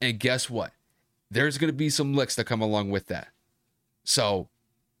 And guess what? There's going to be some licks that come along with that. So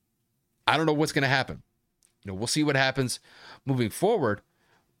I don't know what's going to happen. We'll see what happens moving forward.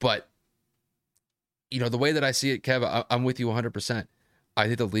 But the way that I see it, Kev, I'm with you 100%. I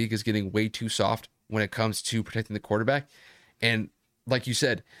think the league is getting way too soft when it comes to protecting the quarterback. And like you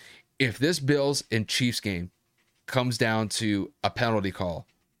said, if this Bills and Chiefs game comes down to a penalty call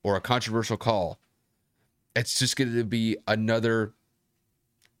or a controversial call, it's just going to be another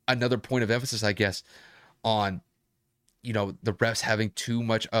point of emphasis, I guess, on, the refs having too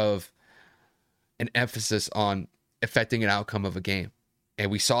much of an emphasis on affecting an outcome of a game. And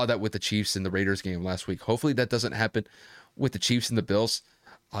we saw that with the Chiefs and the Raiders game last week. Hopefully that doesn't happen with the Chiefs and the Bills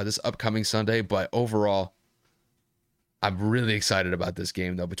this upcoming Sunday. But overall, I'm really excited about this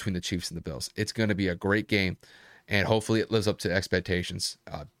game, though, between the Chiefs and the Bills. It's going to be a great game, and hopefully it lives up to expectations.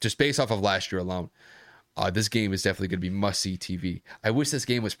 Just based off of last year alone, this game is definitely going to be must-see TV. I wish this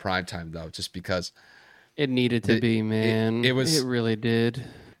game was primetime, though, just because it needed to be, man. It really did.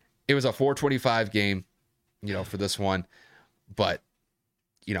 It was a 4:25 game, for this one. But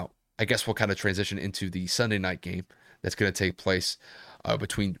I guess we'll kind of transition into the Sunday night game that's going to take place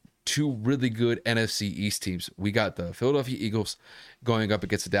between two really good NFC East teams. We got the Philadelphia Eagles going up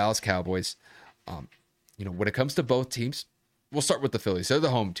against the Dallas Cowboys. When it comes to both teams, we'll start with the Phillies. They're the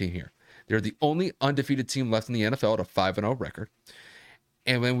home team here. They're the only undefeated team left in the NFL at a 5-0 record.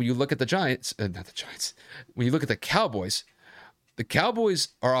 And when you look at the Giants, when you look at the Cowboys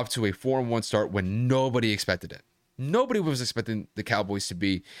are off to a 4-1 start when nobody expected it. Nobody was expecting the Cowboys to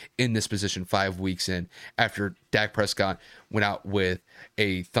be in this position 5 weeks in after Dak Prescott went out with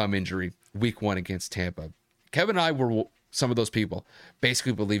a thumb injury week 1 against Tampa. Kevin and I were some of those people,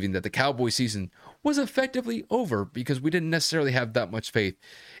 basically believing that the Cowboys season was effectively over because we didn't necessarily have that much faith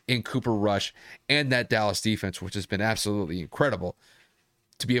in Cooper Rush and that Dallas defense, which has been absolutely incredible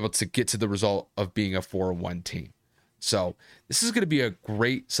to be able to get to the result of being a 4-1 team. So this is going to be a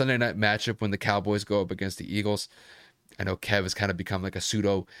great Sunday night matchup when the Cowboys go up against the Eagles. I know Kev has kind of become like a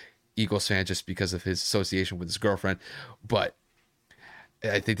pseudo Eagles fan just because of his association with his girlfriend, but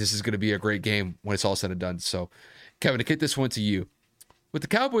I think this is going to be a great game when it's all said and done. So, Kevin, to kick this one to you, with the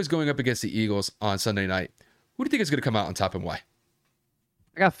Cowboys going up against the Eagles on Sunday night, who do you think is going to come out on top and why?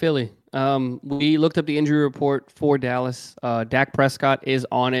 I got Philly. We looked up the injury report for Dallas. Dak Prescott is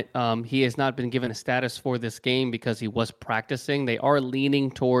on it. He has not been given a status for this game because he was practicing. They are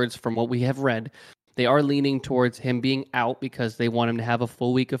leaning towards, from what we have read, they are leaning towards him being out because they want him to have a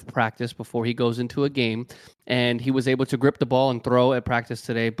full week of practice before he goes into a game. And he was able to grip the ball and throw at practice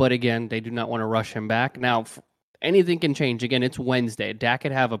today. But again, they do not want to rush him back. Now, anything can change. Again, it's Wednesday. Dak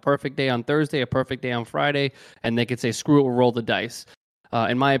could have a perfect day on Thursday, a perfect day on Friday, and they could say, screw it, we'll roll the dice.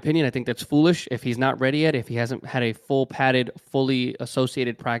 In my opinion, I think that's foolish. If he's not ready yet, if he hasn't had a full padded, fully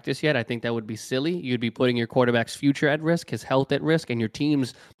associated practice yet, I think that would be silly. You'd be putting your quarterback's future at risk, his health at risk, and your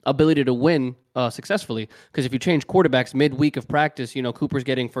team's ability to win successfully. Because if you change quarterbacks midweek of practice, Cooper's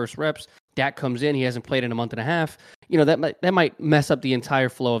getting first reps, Dak comes in, he hasn't played in a month and a half, that might mess up the entire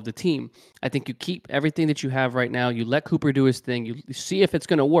flow of the team. I think you keep everything that you have right now, you let Cooper do his thing, you see if it's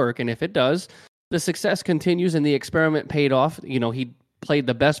going to work, and if it does, the success continues and the experiment paid off. He played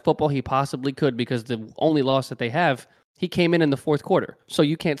the best football he possibly could because the only loss that they have, he came in the fourth quarter. So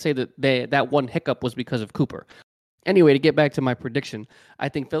you can't say that that one hiccup was because of Cooper. Anyway, to get back to my prediction, I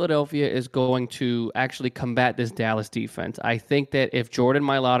think Philadelphia is going to actually combat this Dallas defense. I think that if Jordan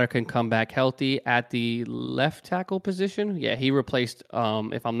Mailata can come back healthy at the left tackle position, he replaced,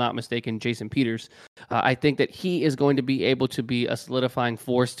 if I'm not mistaken, Jason Peters. I think that he is going to be able to be a solidifying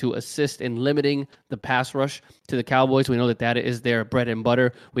force to assist in limiting the pass rush to the Cowboys. We know that is their bread and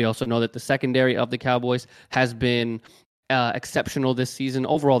butter. We also know that the secondary of the Cowboys has been exceptional this season.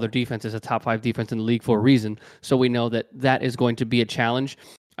 Overall, their defense is a top 5 defense in the league for a reason. So we know that is going to be a challenge.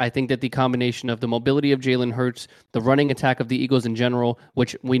 I think that the combination of the mobility of Jalen Hurts, the running attack of the Eagles in general,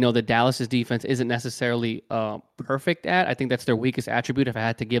 which we know that Dallas's defense isn't necessarily perfect at. I think that's their weakest attribute. If I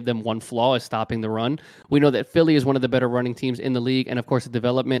had to give them one flaw, is stopping the run. We know that Philly is one of the better running teams in the league. And of course, the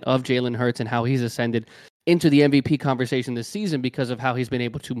development of Jalen Hurts and how he's ascended into the MVP conversation this season because of how he's been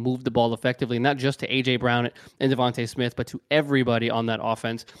able to move the ball effectively, not just to A.J. Brown and Devontae Smith, but to everybody on that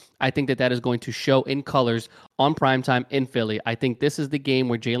offense. I think that is going to show in colors on primetime in Philly. I think this is the game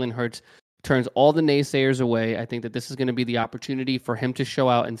where Jalen Hurts turns all the naysayers away. I think that this is going to be the opportunity for him to show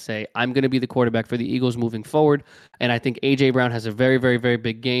out and say, I'm going to be the quarterback for the Eagles moving forward. And I think A.J. Brown has a very, very, very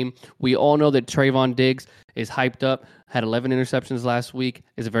big game. We all know that Trayvon Diggs is hyped up, had 11 interceptions last week,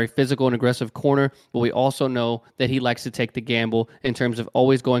 is a very physical and aggressive corner, but we also know that he likes to take the gamble in terms of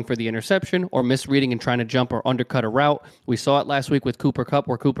always going for the interception or misreading and trying to jump or undercut a route. We saw it last week with Cooper Kupp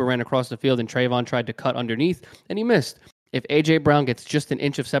where Cooper ran across the field and Trayvon tried to cut underneath and he missed. If A.J. Brown gets just an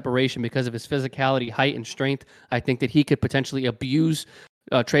inch of separation because of his physicality, height, and strength, I think that he could potentially abuse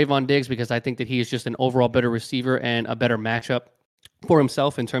Trayvon Diggs because I think that he is just an overall better receiver and a better matchup for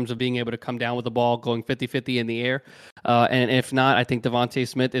himself in terms of being able to come down with the ball, going 50-50 in the air. And if not, I think Devontae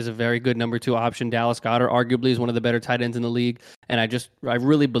Smith is a very good number 2 option. Dallas Goedert arguably is one of the better tight ends in the league. And I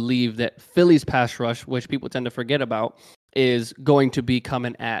really believe that Philly's pass rush, which people tend to forget about, is going to be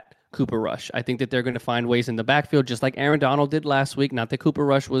coming at Cooper Rush. I think that they're going to find ways in the backfield, just like Aaron Donald did last week. Not that Cooper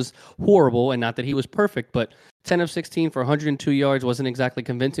Rush was horrible and not that he was perfect, but 10 of 16 for 102 yards wasn't exactly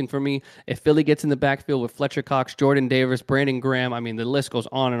convincing for me. If Philly gets in the backfield with Fletcher Cox, Jordan Davis, Brandon Graham, the list goes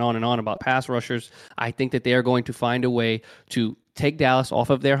on and on and on about pass rushers. I think that they are going to find a way to take Dallas off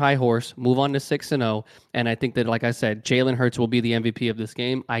of their high horse, move on to 6-0, and I think that, like I said, Jalen Hurts will be the MVP of this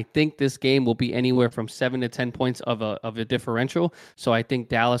game. I think this game will be anywhere from 7 to 10 points of a differential, so I think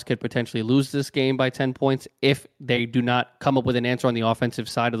Dallas could potentially lose this game by 10 points if they do not come up with an answer on the offensive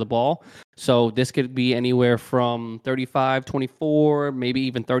side of the ball. So this could be anywhere from 35-24, maybe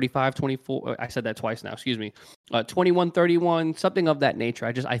even 35-24. I said that twice now, excuse me. 21-31, something of that nature.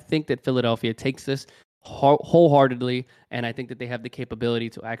 I think that Philadelphia takes this wholeheartedly, and I think that they have the capability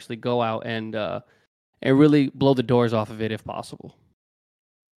to actually go out and really blow the doors off of it if possible.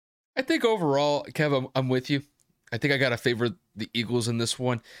 I think overall, Kev, I'm with you. I think I got to favor the Eagles in this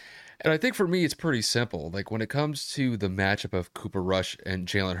one. And I think for me, it's pretty simple. Like when it comes to the matchup of Cooper Rush and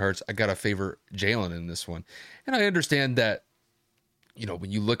Jalen Hurts, I got to favor Jalen in this one. And I understand that, when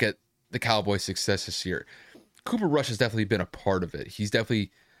you look at the Cowboys' success this year, Cooper Rush has definitely been a part of it. He's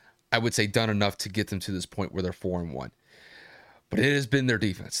definitely I would say, done enough to get them to this point where they're 4-1. But it has been their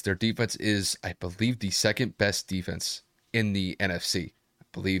defense. Their defense is, I believe, the second best defense in the NFC. I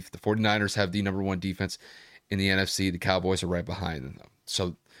believe the 49ers have the number one defense in the NFC. The Cowboys are right behind them.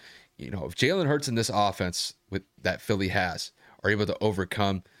 So, if Jalen Hurts in this offense with that Philly has are able to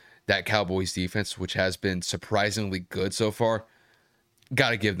overcome that Cowboys defense, which has been surprisingly good so far, got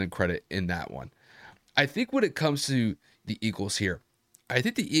to give them credit in that one. I think when it comes to the Eagles here, I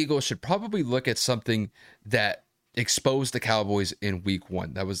think the Eagles should probably look at something that exposed the Cowboys in week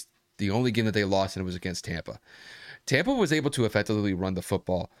 1. That was the only game that they lost, and it was against Tampa. Tampa was able to effectively run the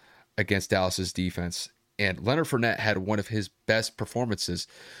football against Dallas's defense, and Leonard Fournette had one of his best performances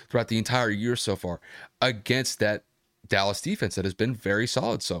throughout the entire year so far against that Dallas defense that has been very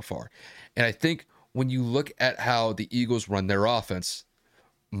solid so far. And I think when you look at how the Eagles run their offense,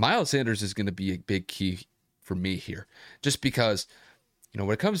 Miles Sanders is going to be a big key for me here, just because, when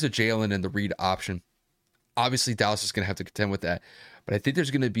it comes to Jalen and the read option, obviously Dallas is going to have to contend with that. But I think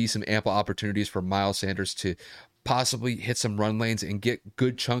there's going to be some ample opportunities for Miles Sanders to possibly hit some run lanes and get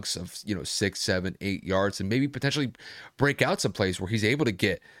good chunks of, 6, 7, 8 yards, and maybe potentially break out some plays where he's able to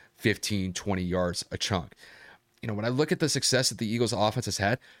get 15, 20 yards a chunk. When I look at the success that the Eagles offense has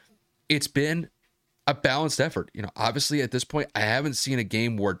had, it's been a balanced effort. Obviously at this point, I haven't seen a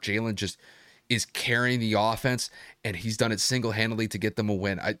game where Jalen just is carrying the offense and he's done it single-handedly to get them a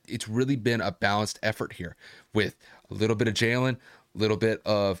win. It's really been a balanced effort here with a little bit of Jalen, a little bit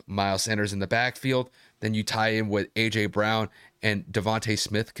of Miles Sanders in the backfield. Then you tie in what A.J. Brown and Devontae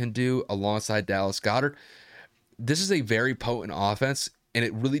Smith can do alongside Dallas Goedert. This is a very potent offense, and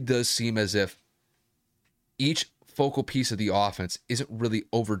it really does seem as if each focal piece of the offense isn't really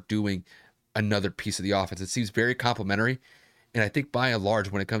overdoing another piece of the offense. It seems very complementary. And I think by and large,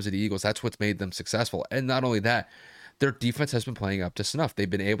 when it comes to the Eagles, that's what's made them successful. And not only that, their defense has been playing up to snuff. They've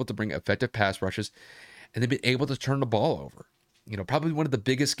been able to bring effective pass rushes, and they've been able to turn the ball over. Probably one of the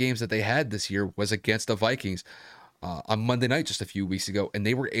biggest games that they had this year was against the Vikings on Monday night just a few weeks ago, and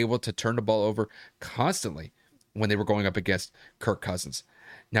they were able to turn the ball over constantly when they were going up against Kirk Cousins.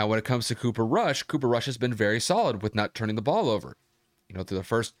 Now, when it comes to Cooper Rush has been very solid with not turning the ball over. Through the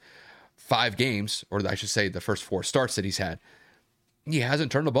first 5 games, or I should say the first 4 starts that he's had, he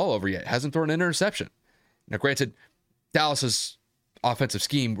hasn't turned the ball over yet, hasn't thrown an interception. Now, granted, Dallas's offensive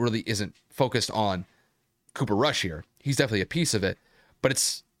scheme really isn't focused on Cooper Rush here. He's definitely a piece of it, but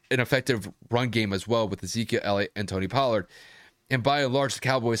it's an effective run game as well with Ezekiel Elliott and Tony Pollard. And by and large, the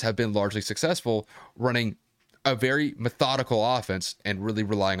Cowboys have been largely successful running a very methodical offense and really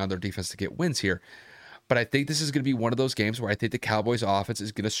relying on their defense to get wins here. But I think this is going to be one of those games where I think the Cowboys offense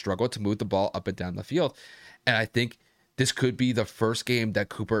is going to struggle to move the ball up and down the field. And I think this could be the first game that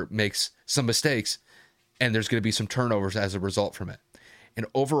Cooper makes some mistakes and there's going to be some turnovers as a result from it. And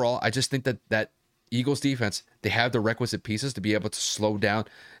overall, I just think that Eagles defense, they have the requisite pieces to be able to slow down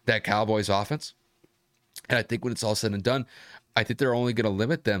that Cowboys offense. And I think when it's all said and done, I think they're only going to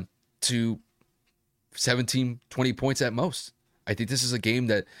limit them to 17, 20 points at most. I think this is a game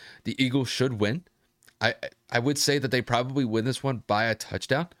that the Eagles should win. I would say that they probably win this one by a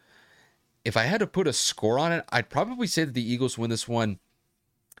touchdown. If I had to put a score on it, I'd probably say that the Eagles win this one.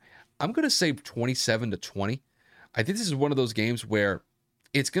 I'm going to say 27-20. I think this is one of those games where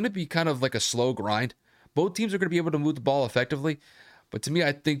it's going to be kind of like a slow grind. Both teams are going to be able to move the ball effectively. But to me,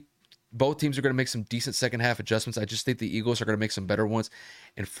 I think both teams are going to make some decent second half adjustments. I just think the Eagles are going to make some better ones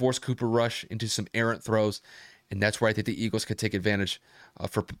and force Cooper Rush into some errant throws. And that's where I think the Eagles could take advantage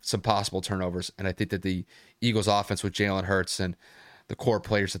for some possible turnovers. And I think that the Eagles offense with Jalen Hurts and the core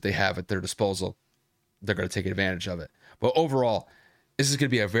players that they have at their disposal, they're going to take advantage of it. But overall, this is going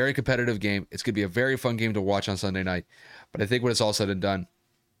to be a very competitive game. It's going to be a very fun game to watch on Sunday night. But I think when it's all said and done,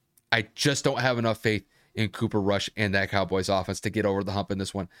 I just don't have enough faith in Cooper Rush and that Cowboys offense to get over the hump in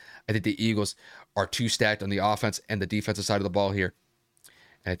this one. I think the Eagles are too stacked on the offense and the defensive side of the ball here.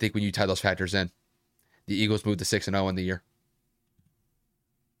 And I think when you tie those factors in, the Eagles move to 6-0 in the year.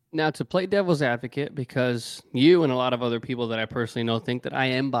 Now, to play devil's advocate, because you and a lot of other people that I personally know think that I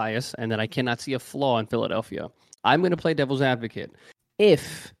am biased and that I cannot see a flaw in Philadelphia, I'm going to play devil's advocate.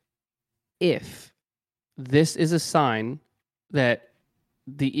 If this is a sign that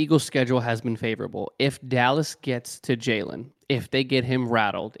the Eagles' schedule has been favorable, if Dallas gets to Jalen, if they get him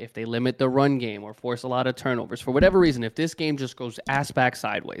rattled, if they limit the run game or force a lot of turnovers, for whatever reason, if this game just goes ass back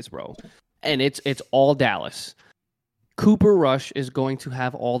sideways, bro, and it's all Dallas, Cooper Rush is going to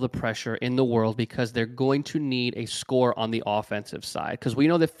have all the pressure in the world because they're going to need a score on the offensive side. Because we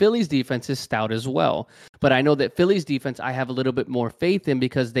know that Philly's defense is stout as well. But I know that Philly's defense I have a little bit more faith in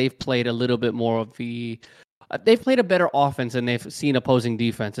because they've played a little bit more of the they've played a better offense than they've seen opposing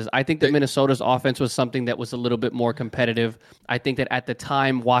defenses. I think that Minnesota's offense was something that was a little bit more competitive. I think that at the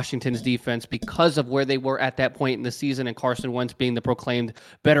time, Washington's defense, because of where they were at that point in the season and Carson Wentz being the proclaimed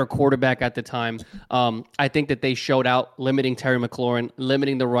better quarterback at the time, I think that they showed out limiting Terry McLaurin,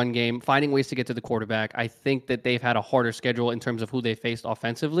 limiting the run game, finding ways to get to the quarterback. I think that they've had a harder schedule in terms of who they faced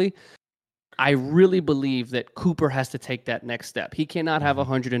offensively. I really believe that Cooper has to take that next step. He cannot have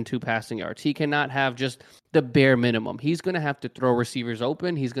 102 passing yards. He cannot have just the bare minimum. He's going to have to throw receivers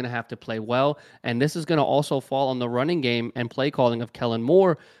open. He's going to have to play well. And this is going to also fall on the running game and play calling of Kellen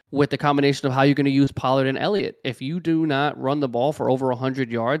Moore with the combination of how you're going to use Pollard and Elliott. If you do not run the ball for over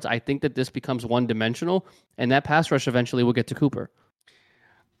 100 yards, I think that this becomes one-dimensional, and that pass rush eventually will get to Cooper.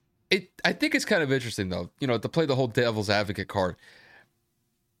 I think it's kind of interesting, though, to play the whole devil's advocate card.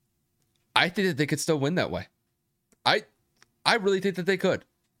 I think that they could still win that way. I really think that they could.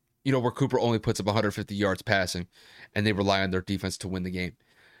 Where Cooper only puts up 150 yards passing and they rely on their defense to win the game.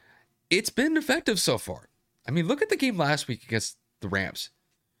 It's been effective so far. I mean, look at the game last week against the Rams.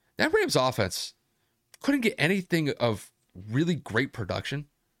 That Rams offense couldn't get anything of really great production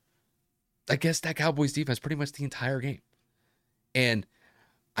against that Cowboys defense pretty much the entire game. And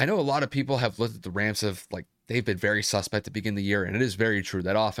I know a lot of people have looked at the Rams they've been very suspect to begin the year, and it is very true.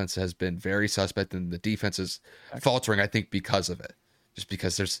 That offense has been very suspect, and the defense is faltering, I think, because of it. Just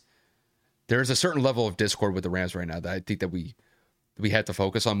because there's a certain level of discord with the Rams right now that I think that we had to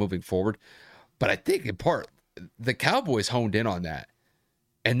focus on moving forward. But I think, in part, the Cowboys honed in on that,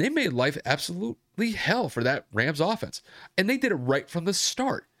 and they made life absolutely hell for that Rams offense. And they did it right from the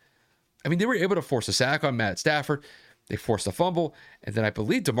start. I mean, they were able to force a sack on Matt Stafford. They forced a fumble, and then I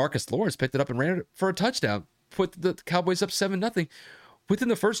believe DeMarcus Lawrence picked it up and ran it for a touchdown, put the Cowboys up 7-0 within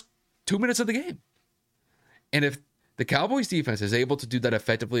the first 2 minutes of the game. And if the Cowboys defense is able to do that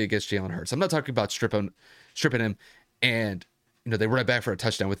effectively against Jalen Hurts, I'm not talking about stripping him and they run it back for a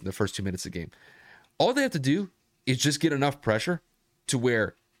touchdown within the first 2 minutes of the game. All they have to do is just get enough pressure to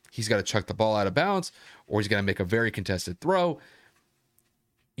where he's got to chuck the ball out of bounds or he's going to make a very contested throw.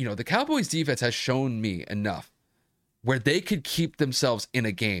 The Cowboys defense has shown me enough where they could keep themselves in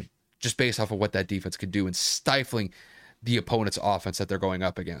a game just based off of what that defense could do in stifling the opponent's offense that they're going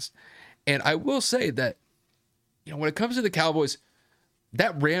up against. And I will say that, when it comes to the Cowboys,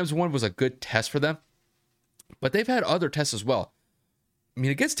 that Rams one was a good test for them, but they've had other tests as well. I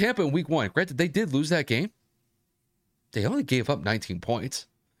mean, against Tampa in week 1, granted, they did lose that game. They only gave up 19 points.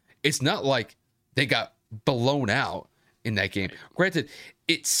 It's not like they got blown out in that game. Granted,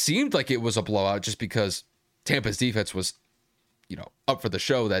 it seemed like it was a blowout just because Tampa's defense was, up for the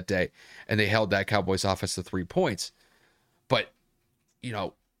show that day, and they held that Cowboys offense to 3 points. But,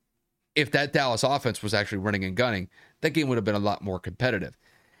 if that Dallas offense was actually running and gunning, that game would have been a lot more competitive.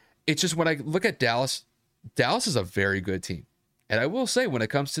 It's just when I look at Dallas is a very good team. And I will say, when it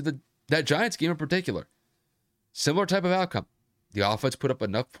comes to that Giants game in particular, similar type of outcome. The offense put up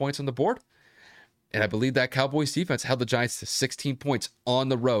enough points on the board, and I believe that Cowboys defense held the Giants to 16 points on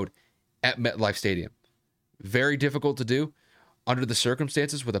the road at MetLife Stadium. Very difficult to do. Under the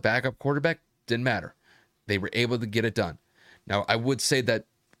circumstances with a backup quarterback, didn't matter. They were able to get it done. Now, I would say that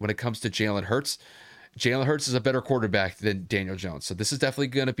when it comes to Jalen Hurts is a better quarterback than Daniel Jones. So this is definitely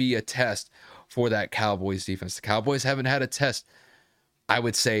going to be a test for that Cowboys defense. The Cowboys haven't had a test. I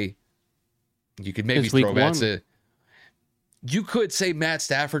would say you could maybe throw you could say Matt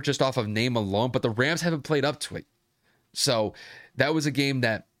Stafford just off of name alone, but the Rams haven't played up to it. So that was a game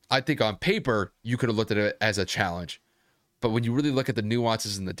that I think on paper you could have looked at it as a challenge. But when you really look at the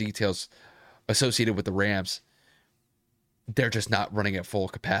nuances and the details associated with the Rams, they're just not running at full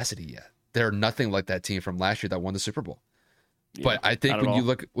capacity yet. They're nothing like that team from last year that won the Super Bowl. Yeah, but I think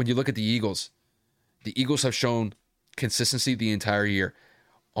when you look at the Eagles have shown consistency the entire year.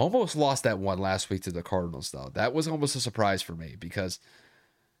 Almost lost that one last week to the Cardinals, though. That was almost a surprise for me because,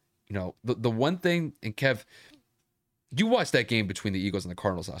 the one thing, and Kev, you watched that game between the Eagles and the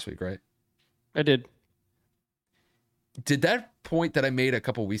Cardinals last week, right? I did. Did that point that I made a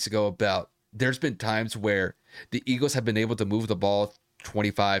couple weeks ago about there's been times where the Eagles have been able to move the ball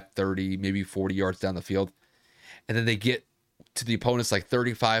 25, 30, maybe 40 yards down the field, and then they get to the opponent's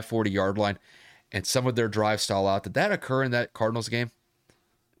 35, 40-yard line, and some of their drives stall out. Did that occur in that Cardinals game?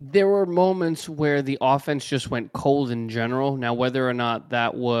 There were moments where the offense just went cold in general. Now, whether or not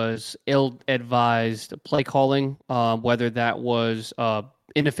that was ill-advised play calling, whether that was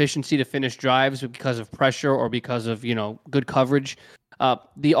inefficiency to finish drives because of pressure or because of, good coverage,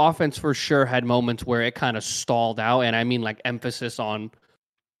 the offense for sure had moments where it kind of stalled out. And I mean emphasis on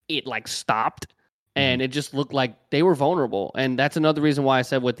it stopped. And it just looked like they were vulnerable. And that's another reason why I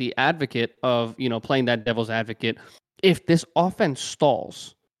said with the advocate of, playing that devil's advocate, if this offense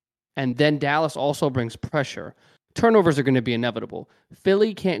stalls and then Dallas also brings pressure, turnovers are going to be inevitable.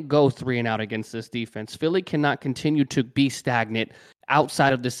 Philly can't go 3-and-out against this defense. Philly cannot continue to be stagnant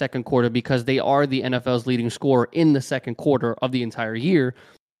outside of the second quarter because they are the NFL's leading scorer in the second quarter of the entire year.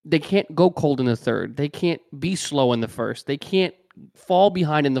 They can't go cold in the third. They can't be slow in the first. They can't fall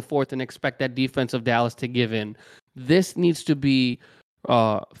behind in the fourth and expect that defense of Dallas to give in. This needs to be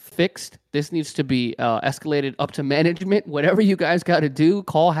fixed. This needs to be escalated up to management. Whatever you guys got to do,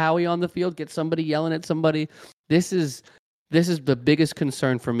 call Howie on the field, get somebody yelling at somebody. This is the biggest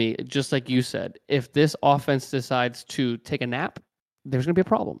concern for me. Just like you said, if this offense decides to take a nap, there's going to be a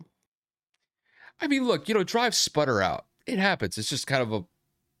problem. I mean, look, drives sputter out. It happens. It's just kind of a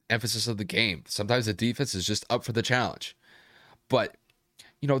emphasis of the game. Sometimes the defense is just up for the challenge. But,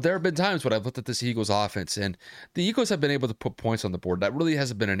 there have been times when I've looked at this Eagles offense and the Eagles have been able to put points on the board. That really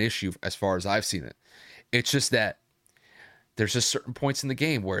hasn't been an issue as far as I've seen it. It's just that there's just certain points in the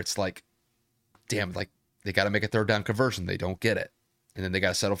game where it's like, damn, like they got to make a third down conversion. They don't get it. And then they got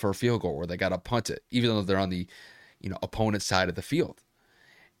to settle for a field goal or they got to punt it, even though they're on the, opponent's side of the field.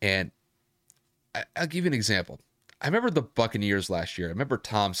 And I'll give you an example. I remember the Buccaneers last year. I remember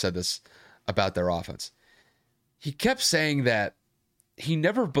Tom said this about their offense. He kept saying that he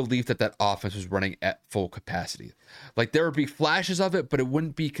never believed that offense was running at full capacity. Like there would be flashes of it, but it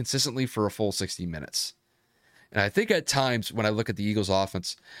wouldn't be consistently for a full 60 minutes. And I think at times when I look at the Eagles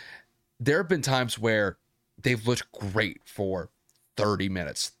offense, there have been times where they've looked great for 30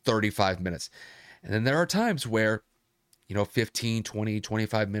 minutes, 35 minutes. And then there are times where, 15, 20,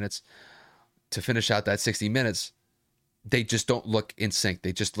 25 minutes to finish out that 60 minutes, they just don't look in sync.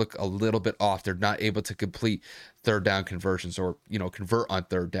 They just look a little bit off. They're not able to complete third down conversions or, convert on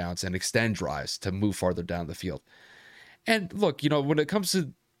third downs and extend drives to move farther down the field. And look, when it comes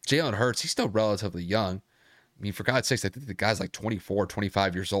to Jalen Hurts, he's still relatively young. I mean, for God's sakes, I think the guy's like 24,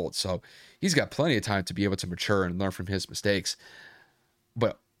 25 years old. So he's got plenty of time to be able to mature and learn from his mistakes.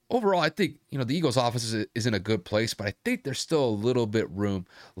 But overall, I think, the Eagles offense is in a good place, but I think there's still a little bit room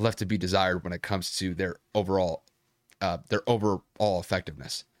left to be desired when it comes to their overall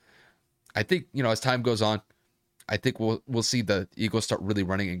effectiveness. I think, as time goes on, I think we'll see the Eagles start really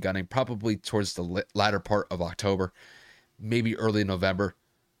running and gunning probably towards the latter part of October, maybe early November.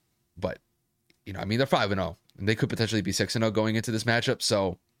 But, they're 5-0 and they could potentially be 6-0 going into this matchup.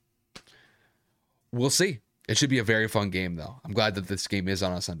 So we'll see. It should be a very fun game, though. I'm glad that this game is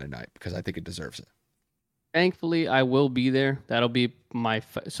on a Sunday night because I think it deserves it. Thankfully, I will be there. That'll be my.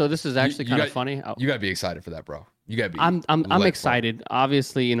 So this is actually kind of funny. You gotta be excited for that, bro. You gotta be. I'm excited.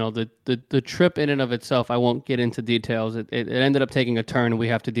 Obviously, the trip in and of itself. I won't get into details. It ended up taking a turn, and we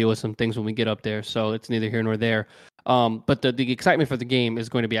have to deal with some things when we get up there. So it's neither here nor there. But the excitement for the game is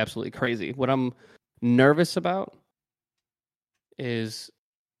going to be absolutely crazy. What I'm nervous about is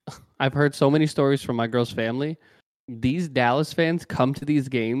I've heard so many stories from my girl's family. These Dallas fans come to these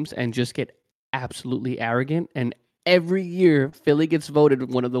games and just get absolutely arrogant. And every year, Philly gets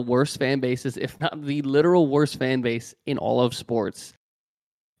voted one of the worst fan bases, if not the literal worst fan base in all of sports.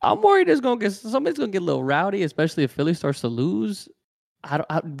 I'm worried somebody's gonna get a little rowdy, especially if Philly starts to lose.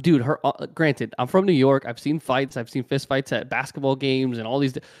 Granted, I'm from New York. I've seen fights. I've seen fist fights at basketball games and all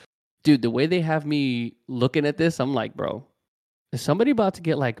these. Dude, the way they have me looking at this, I'm like, bro, is somebody about to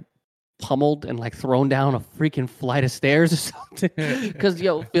get like pummeled and like thrown down a freaking flight of stairs or something? Because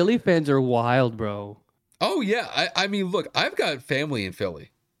Philly fans are wild, bro. Oh yeah, I mean, look, I've got family in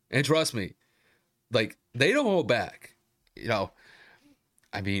Philly, and trust me, like they don't hold back.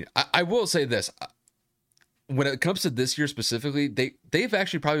 I mean, I will say this: when it comes to this year specifically, they've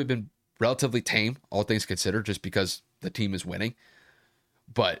actually probably been relatively tame, all things considered, just because the team is winning.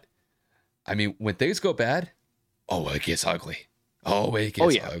 But I mean, when things go bad, it gets ugly. It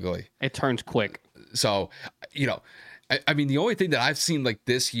gets ugly. It turns quick. So, I mean, the only thing that I've seen like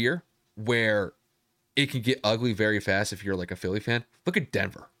this year where it can get ugly very fast if you're like a Philly fan, look at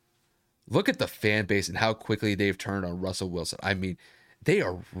Denver. Look at the fan base and how quickly they've turned on Russell Wilson. I mean, they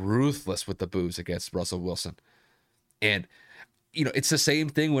are ruthless with the boos against Russell Wilson. And, it's the same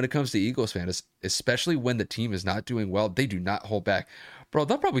thing when it comes to Eagles fans, especially when the team is not doing well. They do not hold back. Bro,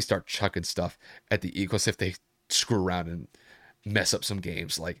 they'll probably start chucking stuff at the Eagles if they screw around and mess up some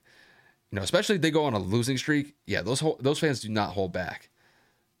games. Like, especially if they go on a losing streak. Yeah, those fans do not hold back.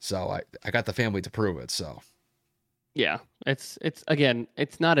 So I got the family to prove it. So yeah, it's again,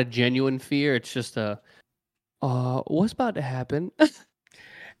 it's not a genuine fear. It's just what's about to happen?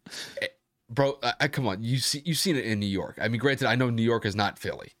 Bro, come on. You've seen it in New York. I mean, granted, I know New York is not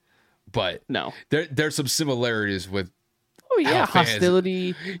Philly, but No. there's some similarities with Oh how yeah, fans,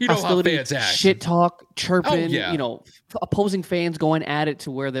 hostility, how fans act. shit talk, Oh chirping. yeah, Opposing fans going at it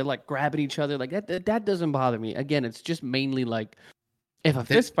to where they're like grabbing each other. Like that doesn't bother me. Again, it's just mainly like if a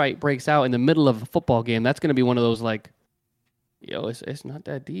fist fight breaks out in the middle of a football game, that's gonna be one of those like, yo, it's not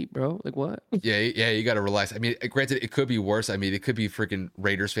that deep, bro. Like what? yeah, you got to relax. I mean, granted, it could be worse. I mean, it could be freaking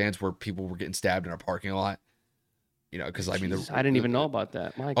Raiders fans where people were getting stabbed in a parking lot. Because I mean, I didn't even know about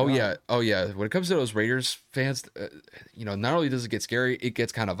that. My oh God. yeah. When it comes to those Raiders fans, not only does it get scary, it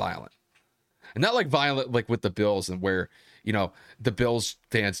gets kind of violent, and not like violent like with the Bills and where the Bills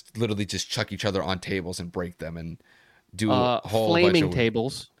fans literally just chuck each other on tables and break them and do a whole Flaming bunch of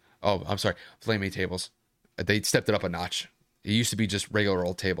tables. oh, I'm sorry, flaming tables. They stepped it up a notch. It used to be just regular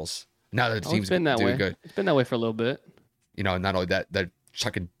old tables. Now that the team's It's been that doing way. good. It's been that way for a little bit. Not only that, they're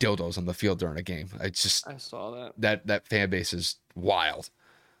chucking dildos on the field during a game. I saw That fan base is wild.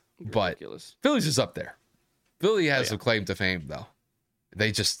 Ridiculous. But Phillies is up there. Philly has some claim to fame though.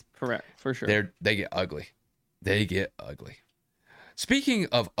 They just correct for sure. They get ugly. They get ugly. Speaking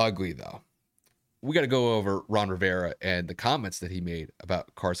of ugly though, we got to go over Ron Rivera and the comments that he made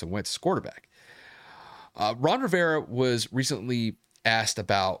about Carson Wentz's quarterback. Ron Rivera was recently asked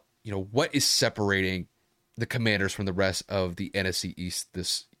about, what is separating the Commanders from the rest of the NFC East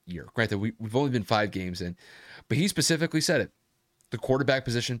this year. Granted, we've only been 5 games in, but he specifically said it. The quarterback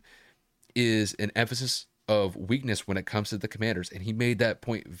position is an emphasis of weakness when it comes to the Commanders, and he made that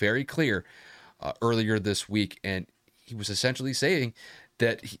point very clear earlier this week, and he was essentially saying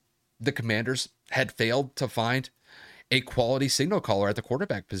that the Commanders had failed to find a quality signal caller at the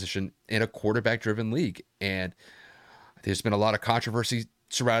quarterback position in a quarterback-driven league. And there's been a lot of controversy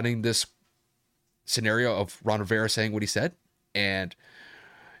surrounding this scenario of Ron Rivera saying what he said. And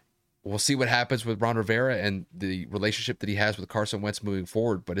we'll see what happens with Ron Rivera and the relationship that he has with Carson Wentz moving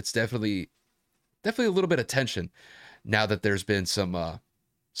forward. But it's definitely a little bit of tension now that there's been some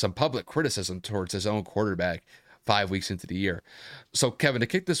public criticism towards his own quarterback 5 weeks into the year. So, Kevin, to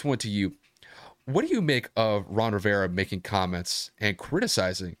kick this one to you, what do you make of Ron Rivera making comments and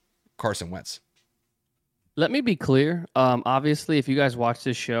criticizing Carson Wentz? Let me be clear. Obviously, if you guys watch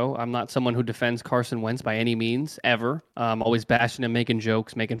this show, I'm not someone who defends Carson Wentz by any means, ever. Always bashing him, making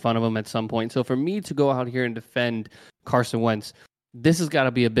jokes, making fun of him at some point. So for me to go out here and defend Carson Wentz, this has got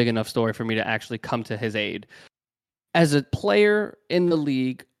to be a big enough story for me to actually come to his aid. As a player in the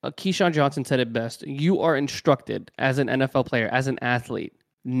league, Keyshawn Johnson said it best. You are instructed as an NFL player, as an athlete,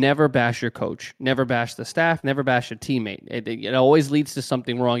 never bash your coach, never bash the staff, never bash your teammate. It always leads to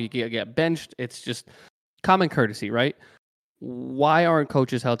something wrong. You get benched. It's just common courtesy, right? Why aren't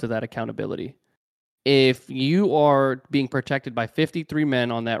coaches held to that accountability? If you are being protected by 53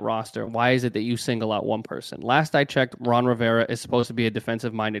 men on that roster, why is it that you single out one person? Last I checked, Ron Rivera is supposed to be a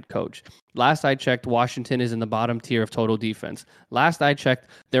defensive-minded coach. Last I checked, Washington is in the bottom tier of total defense. Last I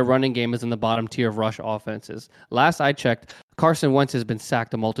checked, their running game is in the bottom tier of rush offenses. Last I checked, Carson Wentz has been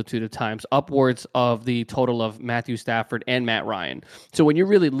sacked a multitude of times, upwards of the total of Matthew Stafford and Matt Ryan. So when you're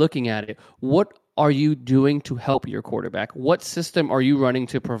really looking at it, what are you doing to help your quarterback? What system are you running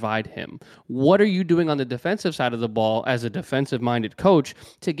to provide him? What are you doing on the defensive side of the ball as a defensive-minded coach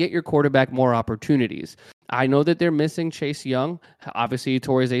to get your quarterback more opportunities? I know that they're missing Chase Young. Obviously, he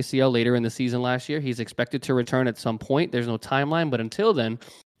tore his ACL later in the season last year. He's expected to return at some point. There's no timeline, but until then,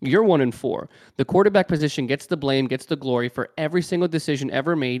 you're 1-4. The quarterback position gets the blame, gets the glory for every single decision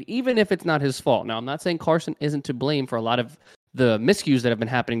ever made, even if it's not his fault. Now, I'm not saying Carson isn't to blame for a lot of the miscues that have been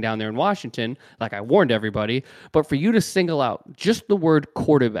happening down there in Washington, like I warned everybody, but for you to single out just the word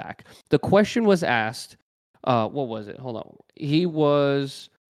quarterback, the question was asked, what was it? Hold on.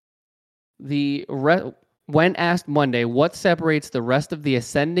 When asked Monday, what separates the rest of the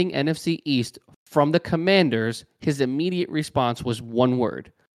ascending NFC East from the Commanders, his immediate response was one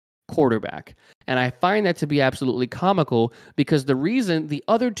word: quarterback. And I find that to be absolutely comical because the reason the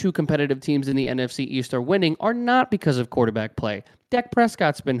other two competitive teams in the NFC East are winning are not because of quarterback play. Dak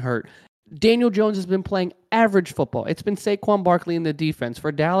Prescott's been hurt. Daniel Jones has been playing average football. It's been Saquon Barkley in the defense.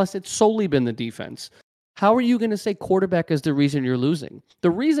 For Dallas, it's solely been the defense. How are you going to say quarterback is the reason you're losing?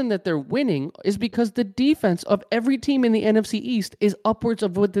 The reason that they're winning is because the defense of every team in the NFC East is upwards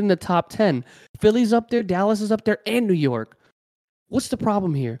of within the top 10. Philly's up there, Dallas is up there, and New York. What's the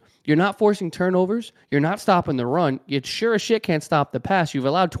problem here? You're not forcing turnovers. You're not stopping the run. You sure as shit can't stop the pass. You've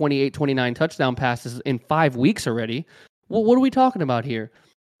allowed 28, 29 touchdown passes in 5 weeks already. Well, what are we talking about here?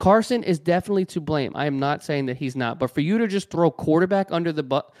 Carson is definitely to blame. I am not saying that he's not. But for you to just throw quarterback under the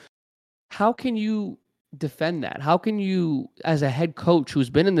bus, how can you defend that? How can you, as a head coach who's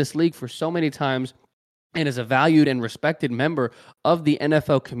been in this league for so many times, and as a valued and respected member of the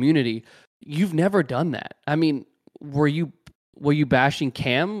NFL community, you've never done that. I mean, were you bashing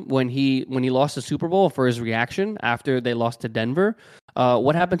Cam when he lost the Super Bowl for his reaction after they lost to Denver?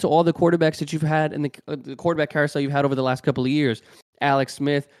 What happened to all the quarterbacks that you've had in the quarterback carousel you've had over the last couple of years? Alex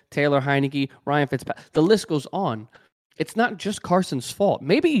Smith, Taylor Heineke, Ryan Fitzpatrick. The list goes on. It's not just Carson's fault.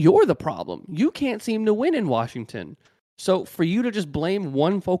 Maybe you're the problem. You can't seem to win in Washington. So for you to just blame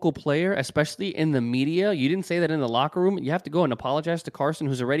one focal player, especially in the media, you didn't say that in the locker room. You have to go and apologize to Carson,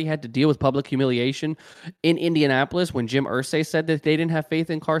 who's already had to deal with public humiliation in Indianapolis when Jim Irsay said that they didn't have faith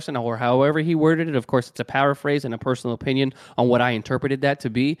in Carson, or however he worded it. Of course, it's a paraphrase and a personal opinion on what I interpreted that to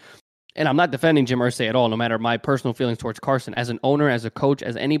be. And I'm not defending Jim Irsay at all, no matter my personal feelings towards Carson. As an owner, as a coach,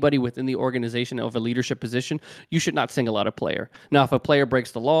 as anybody within the organization of a leadership position, you should not single out a player. Now, if a player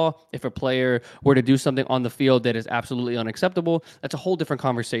breaks the law, if a player were to do something on the field that is absolutely unacceptable, that's a whole different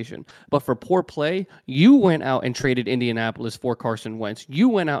conversation. But for poor play, you went out and traded Indianapolis for Carson Wentz. You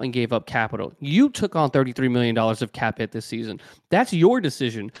went out and gave up capital. You took on $33 million of cap hit this season. That's your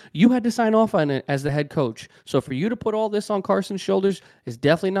decision. You had to sign off on it as the head coach. So for you to put all this on Carson's shoulders is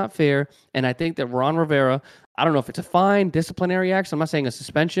definitely not fair. And I think that Ron Rivera, I don't know if it's a fine, disciplinary action. I'm not saying a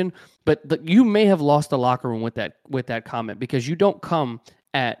suspension, but you may have lost the locker room with that comment, because you don't come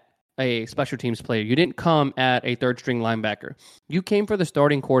at a special teams player. You didn't come at a third string linebacker. You came for the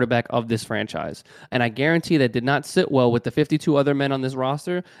starting quarterback of this franchise. And I guarantee that did not sit well with the 52 other men on this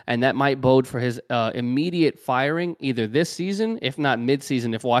roster. And that might bode for his immediate firing either this season, if not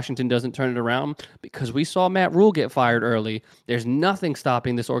midseason, if Washington doesn't turn it around, because we saw Matt Rule get fired early. There's nothing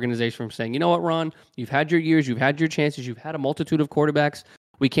stopping this organization from saying, you know what, Ron, you've had your years, you've had your chances, you've had a multitude of quarterbacks.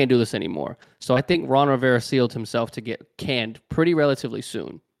 We can't do this anymore. So I think Ron Rivera sealed himself to get canned pretty relatively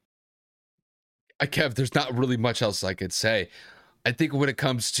soon. Kev, there's not really much else I could say. I think when it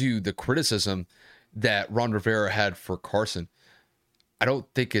comes to the criticism that Ron Rivera had for Carson, I don't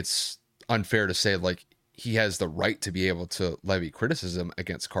think it's unfair to say like he has the right to be able to levy criticism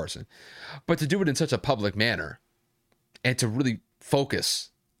against Carson, but to do it in such a public manner and to really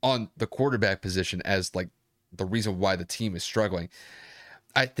focus on the quarterback position as like the reason why the team is struggling,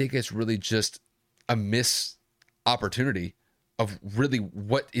 I think it's really just a missed opportunity of really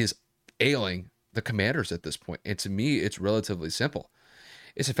what is ailing the Commanders at this point. And to me, it's relatively simple.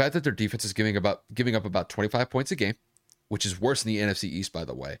 It's the fact that their defense is giving up about 25 points a game, which is worse than the NFC East, by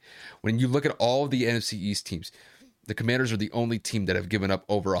the way. When you look at all of the NFC East teams, the Commanders are the only team that have given up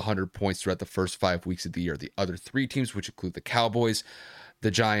over 100 points throughout the first 5 weeks of the year. The other three teams, which include the Cowboys,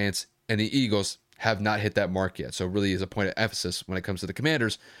 the Giants, and the Eagles, have not hit that mark yet. So it really is a point of emphasis when it comes to the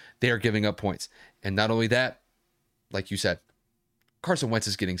Commanders. They are giving up points. And not only that, like you said, Carson Wentz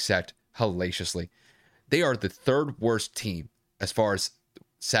is getting sacked hellaciously. They are the third worst team as far as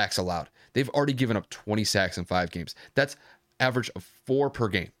sacks allowed. They've already given up 20 sacks in 5 games. That's average of 4 per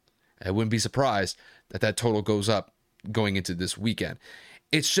game. I wouldn't be surprised that total goes up going into this weekend.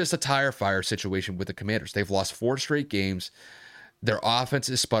 It's just a tire fire situation with the Commanders. They've lost 4 straight games. Their offense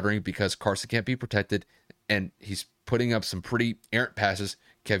is sputtering because Carson can't be protected, and he's putting up some pretty errant passes.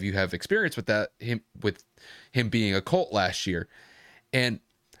 Kev, you have experience with that, with him being a Colt last year. And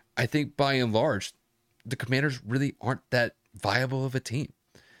I think by and large, the Commanders really aren't that viable of a team.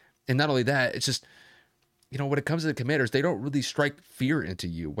 And not only that, it's just, when it comes to the Commanders, they don't really strike fear into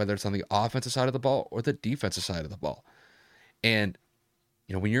you, whether it's on the offensive side of the ball or the defensive side of the ball. And,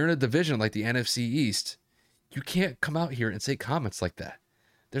 when you're in a division like the NFC East, you can't come out here and say comments like that.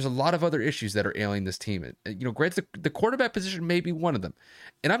 There's a lot of other issues that are ailing this team. And, granted, the quarterback position may be one of them.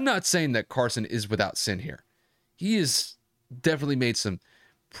 And I'm not saying that Carson is without sin here. He has definitely made some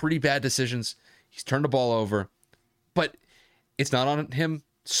pretty bad decisions. He's turned the ball over. But it's not on him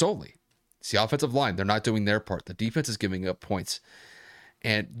solely. It's the offensive line. They're not doing their part. The defense is giving up points.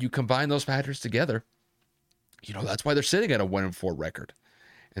 And you combine those factors together, that's why they're sitting at a 1-4 record.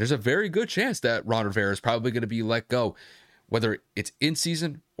 And there's a very good chance that Ron Rivera is probably going to be let go. Whether it's in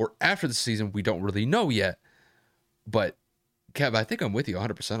season or after the season, we don't really know yet. But, Kev, I think I'm with you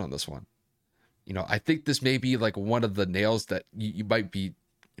 100% on this one. I think this may be like one of the nails that you might be,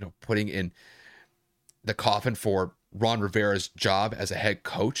 putting in the coffin for Ron Rivera's job as a head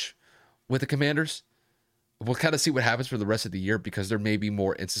coach with the Commanders. We'll kind of see what happens for the rest of the year, because there may be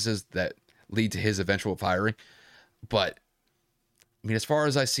more instances that lead to his eventual firing. But, as far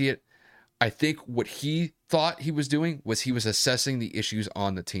as I see it, I think what he thought he was doing was he was assessing the issues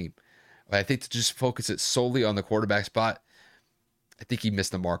on the team. I think to just focus it solely on the quarterback spot, I think he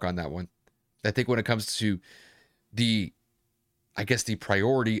missed the mark on that one. I think when it comes to the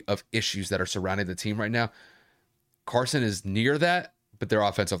priority of issues that are surrounding the team right now, Carson is near that, but their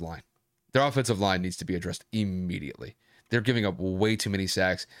offensive line. Their offensive line needs to be addressed immediately. They're giving up way too many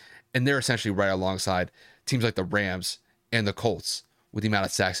sacks, and they're essentially right alongside teams like the Rams and the Colts with the amount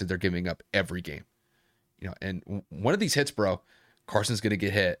of sacks that they're giving up every game. And one of these hits, bro, Carson's going to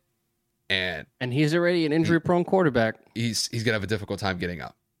get hit, and he's already an injury-prone quarterback. He's going to have a difficult time getting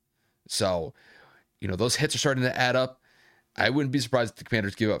up. So, those hits are starting to add up. I wouldn't be surprised if the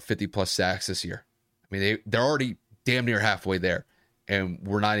Commanders give up 50-plus sacks this year. I mean, they're already damn near halfway there, and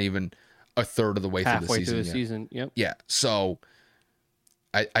we're not even a third of the way halfway through the season. Yep. Yeah, so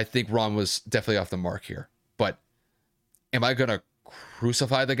I think Ron was definitely off the mark here. But am I going to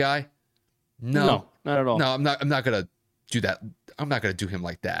crucify the guy? No, not at all. No, I'm not going to do that. I'm not going to do him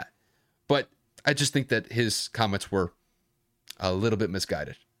like that. But I just think that his comments were a little bit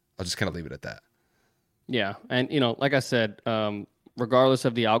misguided. I'll just kind of leave it at that. Yeah, and like I said, regardless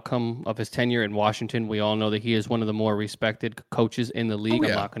of the outcome of his tenure in Washington, we all know that he is one of the more respected coaches in the league. Oh,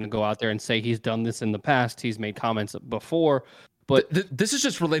 yeah. I'm not going to go out there and say he's done this in the past. He's made comments before, but this is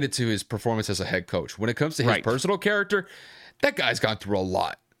just related to his performance as a head coach. When it comes to his personal character, that guy's gone through a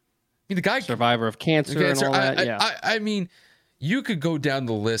lot. I mean, the guy, survivor of cancer and all that. I mean, you could go down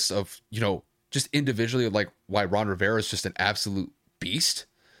the list of just individually, like why Ron Rivera is just an absolute beast.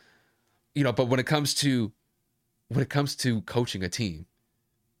 But when it comes to coaching a team,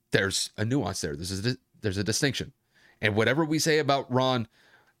 there's a nuance there. There's a distinction. And whatever we say about Ron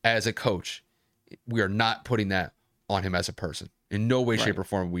as a coach, we are not putting that on him as a person. In no way, shape, or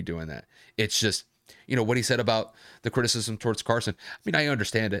form are we doing that. It's just, what he said about the criticism towards Carson. I mean, I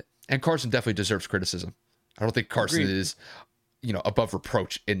understand it. And Carson definitely deserves criticism. I don't think Carson is, above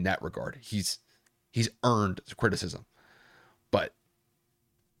reproach in that regard. He's earned criticism. But,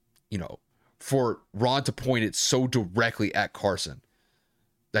 for Ron to point it so directly at Carson,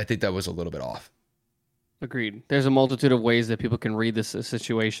 I think that was a little bit off. Agreed. There's a multitude of ways that people can read this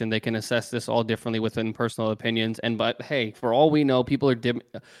situation. They can assess this all differently within personal opinions. But hey, for all we know, people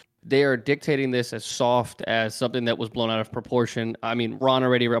are dictating this as soft as something that was blown out of proportion. I mean, Ron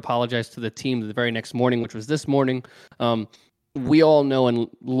already apologized to the team the very next morning, which was this morning. We all know and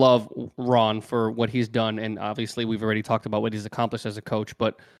love Ron for what he's done, and obviously we've already talked about what he's accomplished as a coach.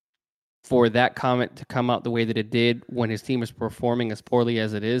 But for that comment to come out the way that it did when his team is performing as poorly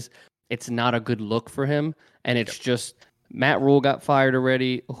as it is, it's not a good look for him. And it's just, Matt Rule got fired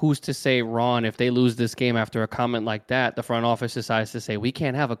already. Who's to say Ron, if they lose this game after a comment like that, the front office decides to say, we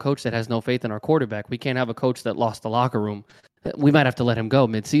can't have a coach that has no faith in our quarterback. We can't have a coach that lost the locker room. We might have to let him go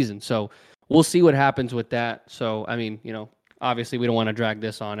midseason. So we'll see what happens with that. So, I mean, obviously we don't want to drag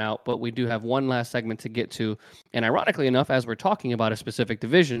this on out, but we do have one last segment to get to. And ironically enough, as we're talking about a specific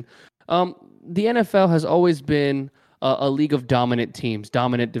division, the NFL has always been a league of dominant teams,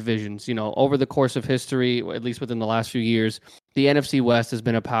 dominant divisions. Over the course of history, at least within the last few years, the NFC West has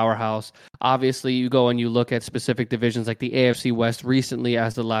been a powerhouse. Obviously, you go and you look at specific divisions like the AFC West recently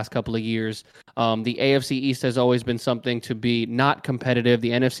as the last couple of years. The AFC East has always been something to be not competitive.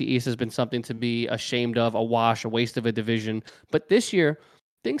 The NFC East has been something to be ashamed of, a wash, a waste of a division. But this year,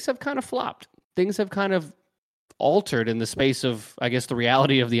 things have kind of flopped. Things have kind of altered in the space of, I guess, the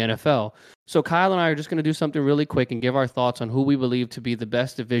reality of the NFL. So Kyle and I are just going to do something really quick and give our thoughts on who we believe to be the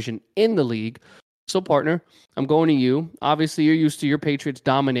best division in the league. So, partner, I'm going to you. Obviously, you're used to your Patriots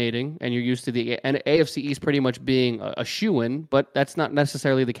dominating, and you're used to the AFC East pretty much being a shoo-in, but that's not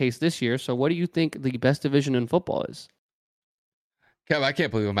necessarily the case this year. So what do you think the best division in football is? Kev, I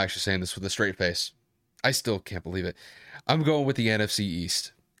can't believe I'm actually saying this with a straight face. I still can't believe it. I'm going with the NFC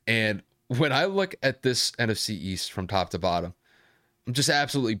East. And when I look at this NFC East from top to bottom, I'm just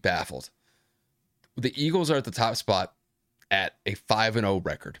absolutely baffled. The Eagles are at the top spot at a 5-0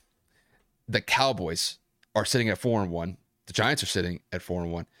 record. The Cowboys are sitting at 4-1. The Giants are sitting at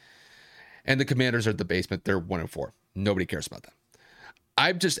 4-1. And the Commanders are at the basement. They're 1-4. Nobody cares about them.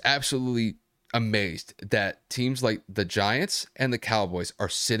 I'm just absolutely amazed that teams like the Giants and the Cowboys are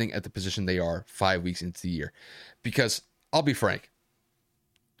sitting at the position they are 5 weeks into the year. Because I'll be frank,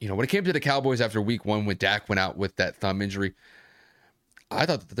 when it came to the Cowboys after week 1, when Dak went out with that thumb injury, I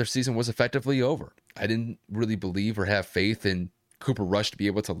thought that their season was effectively over. I didn't really believe or have faith in Cooper Rush to be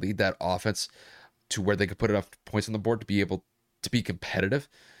able to lead that offense to where they could put enough points on the board to be able to be competitive.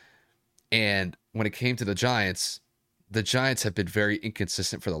 And when it came to the Giants have been very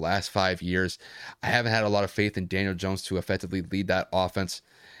inconsistent for the last 5 years. I haven't had a lot of faith in Daniel Jones to effectively lead that offense.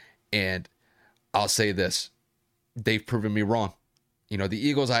 And I'll say this, they've proven me wrong. The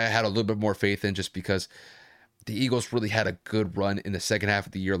Eagles I had a little bit more faith in just because the Eagles really had a good run in the second half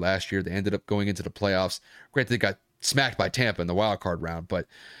of the year last year. They ended up going into the playoffs. Granted, they got smacked by Tampa in the wild card round, but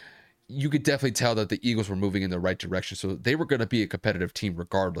you could definitely tell that the Eagles were moving in the right direction. So they were going to be a competitive team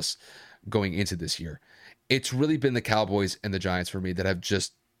regardless going into this year. It's really been the Cowboys and the Giants for me that have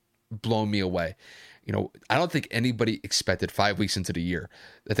just blown me away. I don't think anybody expected 5 weeks into the year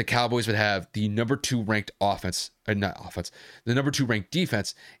that the Cowboys would have the number 2 ranked the number 2 ranked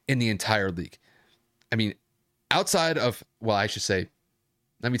defense in the entire league. I mean, outside of, well, I should say,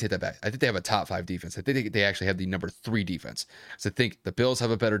 let me take that back. I think they have a top 5 defense. I think they actually have the number 3 defense. So I think the Bills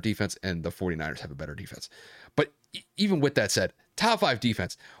have a better defense and the 49ers have a better defense. But even with that said, top 5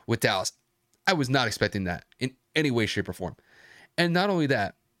 defense with Dallas, I was not expecting that in any way, shape, or form. And not only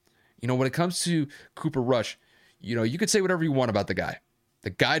that, when it comes to Cooper Rush, you could say whatever you want about the guy.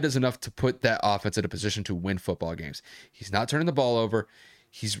 The guy does enough to put that offense in a position to win football games. He's not turning the ball over.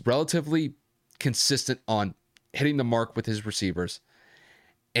 He's relatively consistent on hitting the mark with his receivers.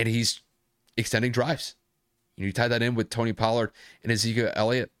 And he's extending drives. You tie that in with Tony Pollard and Ezekiel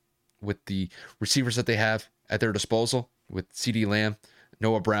Elliott, with the receivers that they have at their disposal, with CeeDee Lamb,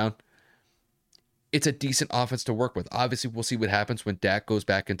 Noah Brown. It's a decent offense to work with. Obviously, we'll see what happens when Dak goes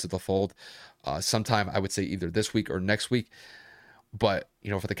back into the fold sometime, I would say either this week or next week. But,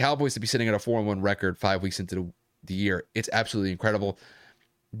 for the Cowboys to be sitting at a 4-1 record 5 weeks into the year, it's absolutely incredible.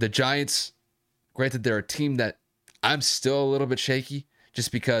 The Giants, granted, they're a team that I'm still a little bit shaky,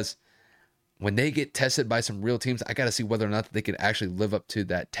 just because when they get tested by some real teams, I got to see whether or not they can actually live up to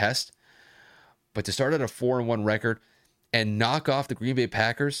that test. But to start at a 4-1 record and knock off the Green Bay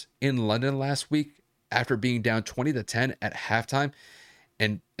Packers in London last week after being down 20-10 at halftime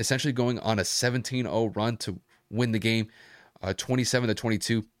and essentially going on a 17-0 run to win the game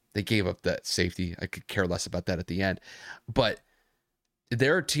 27-22, they gave up that safety. I could care less about that at the end. But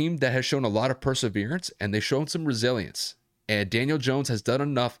they're a team that has shown a lot of perseverance, and they've shown some resilience. And Daniel Jones has done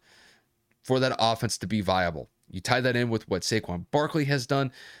enough for that offense to be viable. You tie that in with what Saquon Barkley has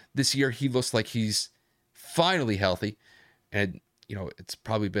done this year. He looks like he's finally healthy. And, it's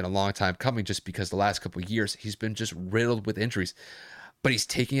probably been a long time coming, just because the last couple of years he's been just riddled with injuries. But he's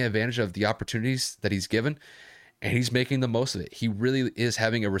taking advantage of the opportunities that he's given, and he's making the most of it. He really is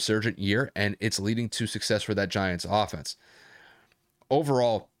having a resurgent year, and it's leading to success for that Giants offense.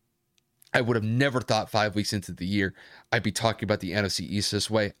 Overall, I would have never thought 5 weeks into the year I'd be talking about the NFC East this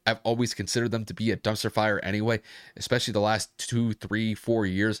way. I've always considered them to be a dumpster fire anyway, especially the last 2, 3, 4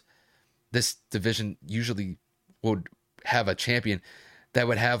 years. This division usually would have a champion that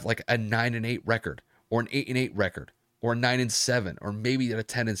would have like a 9-8 record, or an 8-8 record, or a 9-7, or maybe a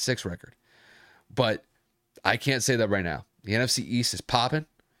 10-6 record. But I can't say that right now. The NFC East is popping,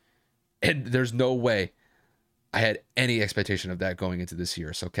 and there's no way I had any expectation of that going into this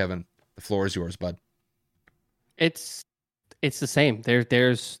year. So, Kevin, the floor is yours, bud. It's the same.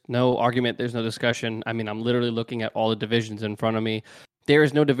 There's no argument. There's no discussion. I mean, I'm literally looking at all the divisions in front of me. There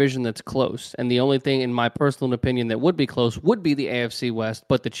is no division that's close. And the only thing, in my personal opinion, that would be close would be the AFC West.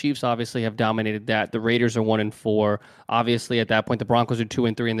 But the Chiefs obviously have dominated that. The Raiders are 1-4. Obviously, at that point, the Broncos are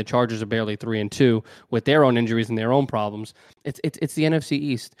 2-3, and the Chargers are barely 3-2 with their own injuries and their own problems. It's the NFC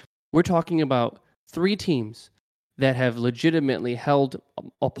East. We're talking about 3 teams that have legitimately held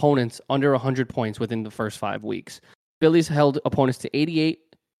opponents under 100 points within the first 5 weeks. Philly's held opponents to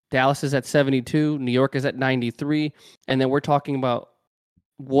 88. Dallas is at 72. New York is at 93. And then we're talking about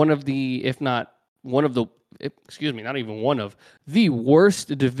one of the, if not one of the, not even one of, the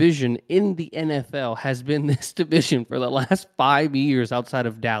worst division in the NFL has been this division for the last 5 years outside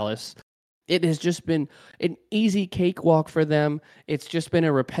of Dallas. It has just been an easy cakewalk for them. It's just been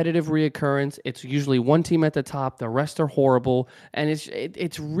a repetitive reoccurrence. It's usually one team at the top. The rest are horrible. And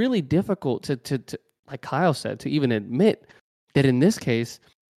it's really difficult to like Kyle said, to even admit that in this case,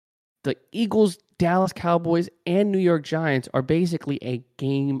 the Eagles, Dallas Cowboys, and New York Giants are basically a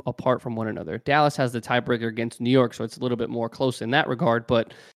game apart from one another. Dallas has the tiebreaker against New York, so it's a little bit more close in that regard.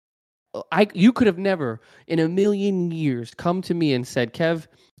 But you could have never in a million years come to me and said, Kev,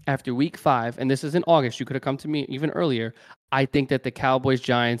 after week 5, and this is in August, you could have come to me even earlier. I think that the Cowboys,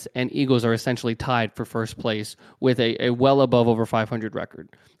 Giants, and Eagles are essentially tied for first place with a well above over 500 record.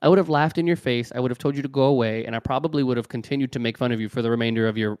 I would have laughed in your face. I would have told you to go away, and I probably would have continued to make fun of you for the remainder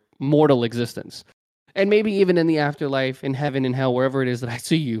of your mortal existence. And maybe even in the afterlife, in heaven, in hell, wherever it is that I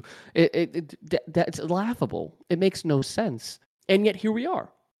see you. That's laughable. It makes no sense. And yet here we are.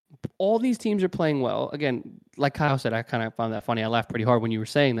 All these teams are playing well. Again, like Kyle said, I kind of found that funny. I laughed pretty hard when you were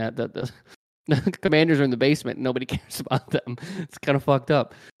saying that. The Commanders are in the basement. Nobody cares about them. It's kind of fucked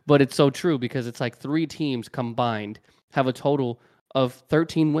up. But it's so true, because it's like 3 teams combined have a total of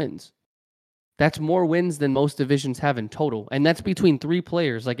 13 wins. That's more wins than most divisions have in total. And that's between 3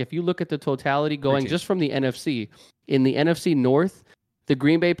 players. Like if you look at the totality going just from the NFC, in the NFC North, The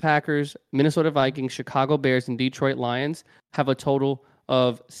Green Bay Packers, Minnesota Vikings, Chicago Bears, and Detroit Lions have a total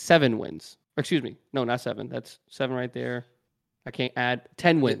of 7 wins. Or excuse me, no, not 7. That's 7 right there. I can't add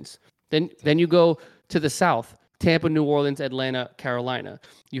 10 wins. Then you go to the South: Tampa, New Orleans, Atlanta, Carolina.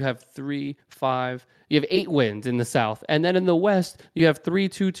 You have 3, 5. You have 8 wins in the South, and then in the West you have 3,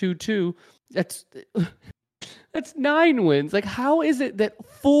 2, 2, 2. That's 9 wins. Like, how is it that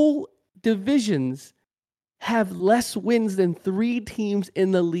full divisions have less wins than 3 teams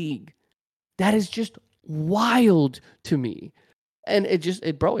in the league? That is just wild to me. And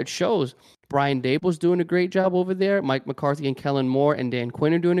it shows. Brian Dable's doing a great job over there. Mike McCarthy and Kellen Moore and Dan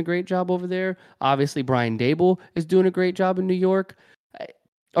Quinn are doing a great job over there. Obviously, Brian Dable is doing a great job in New York.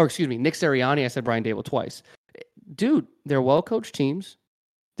 Or excuse me, Nick Sirianni. I said Brian Dable twice. Dude, they're well-coached teams.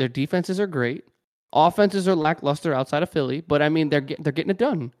 Their defenses are great. Offenses are lackluster outside of Philly, but I mean, they're getting it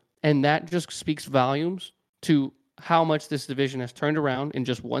done. And that just speaks volumes to how much this division has turned around in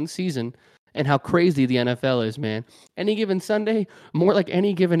just one season and how crazy the NFL is, man. Any given Sunday, more like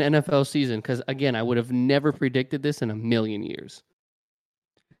any given NFL season, because, again, I would have never predicted this in a million years.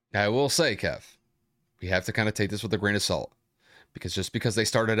 Now, I will say, Kev, we have to kind of take this with a grain of salt, because just because they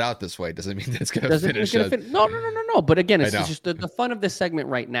started out this way doesn't mean that it's going to finish. No. But again, it's just the fun of this segment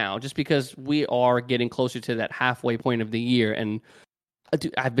right now, just because we are getting closer to that halfway point of the year. And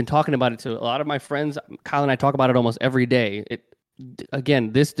I've been talking about it to a lot of my friends. Kyle and I talk about it almost every day.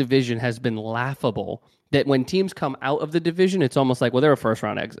 Again, this division has been laughable. That when teams come out of the division, it's almost like, well, they're a first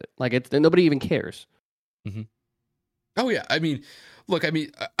round exit. Like, nobody even cares. Mm-hmm. Oh yeah, I mean, look, I'll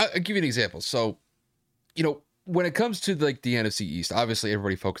give you an example. So, when it comes to like the NFC East, obviously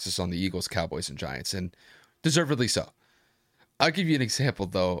everybody focuses on the Eagles, Cowboys, and Giants, and deservedly so. I'll give you an example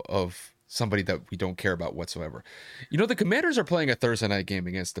though of somebody that we don't care about whatsoever. The Commanders are playing a Thursday night game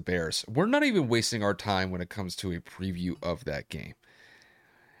against the Bears. We're not even wasting our time when it comes to a preview of that game.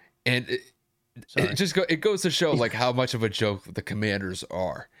 And it goes to show like how much of a joke the Commanders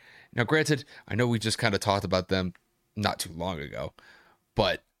are. Now, granted, I know we just kind of talked about them not too long ago,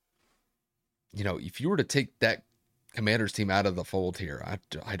 but if you were to take that Commanders team out of the fold here,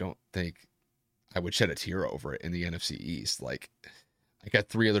 I don't think I would shed a tear over it in the NFC East. Like, I got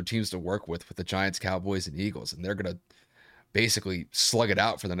 3 other teams to work with the Giants, Cowboys, and Eagles, and they're going to basically slug it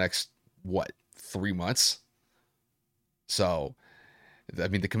out for the next, 3 months? So, I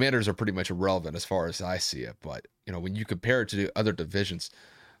mean, the Commanders are pretty much irrelevant as far as I see it, but, when you compare it to the other divisions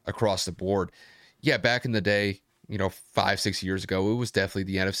across the board, yeah, back in the day, 5-6 years ago, it was definitely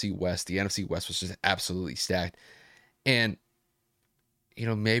the NFC West. The NFC West was just absolutely stacked. And,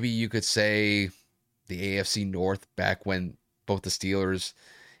 maybe you could say the AFC North back when both the Steelers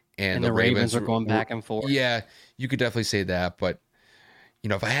and the Ravens were going back and forth. Yeah, you could definitely say that. But,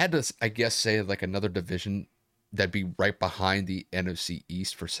 if I had to, I guess, say like another division that'd be right behind the NFC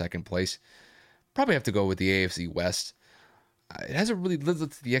East for second place, probably have to go with the AFC West. It hasn't really lived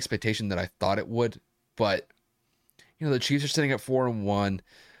up to the expectation that I thought it would, but the Chiefs are sitting at 4-1.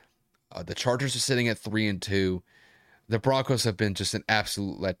 The Chargers are sitting at 3-2. The Broncos have been just an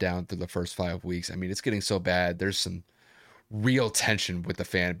absolute letdown through the first 5 weeks. I mean, it's getting so bad. There's some real tension with the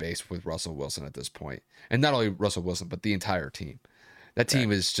fan base with Russell Wilson at this point. And not only Russell Wilson, but the entire team. That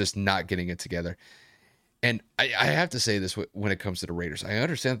team is just not getting it together. And I have to say this when it comes to the Raiders. I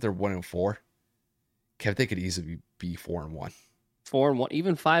understand that they're 1-4. Kev, they could easily be 4-1. 4-1,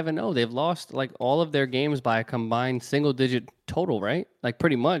 even 5-0. They've lost like all of their games by a combined single-digit total, right? Like,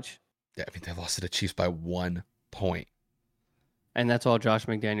 pretty much. Yeah, I mean, they lost to the Chiefs by 1 point. And that's all Josh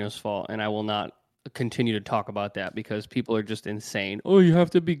McDaniels' fault. And I will not continue to talk about that because people are just insane. Oh, you have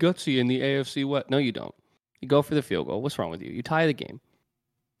to be gutsy in the AFC West. No, you don't. You go for the field goal. What's wrong with you? You tie the game.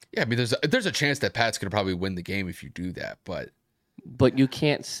 Yeah, I mean, there's a chance that Pat's going to probably win the game if you do that, But you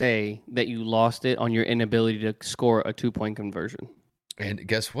can't say that you lost it on your inability to score a 2-point conversion. And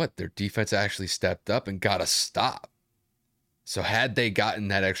guess what? Their defense actually stepped up and got a stop. So had they gotten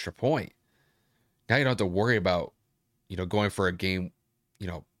that extra point, now you don't have to worry about, going for a game,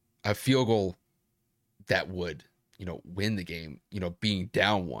 a field goal that would, win the game, being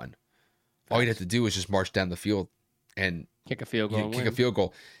down 1. All you'd have to do is just march down the field and kick a field goal. Kick a field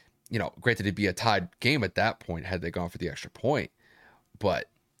goal. Granted, it'd be a tied game at that point had they gone for the extra point, but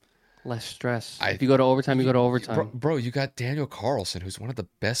less stress. If you go to overtime, you go to overtime. Bro, you got Daniel Carlson, who's one of the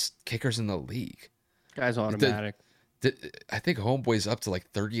best kickers in the league. Guy's automatic. I think Homeboy's up to like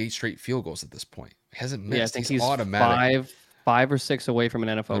 38 straight field goals at this point. He hasn't missed. Yeah, I think he's automatic. 5 or 6 away from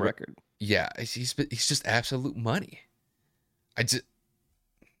an NFL record. Yeah, he's just absolute money. I'm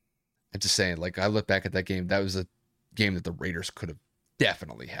just saying, like, I look back at that game. That was a game that the Raiders could have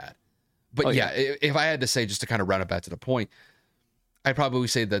definitely had. But if I had to say, just to kind of round it back to the point, I'd probably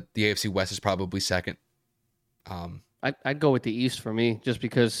say that the AFC West is probably second. I'd go with the East for me, just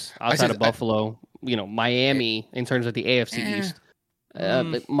because I outside said, of Buffalo, Miami in terms of the AFC eh, East.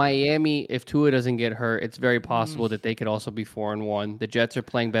 mm, But Miami, if Tua doesn't get hurt, it's very mm, possible that they could also be 4-1. The Jets are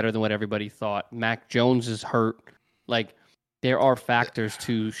playing better than what everybody thought. Mac Jones is hurt. Like, there are factors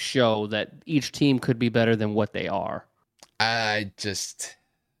to show that each team could be better than what they are. I just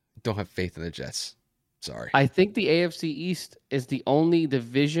don't have faith in the Jets. Sorry. I think the AFC East is the only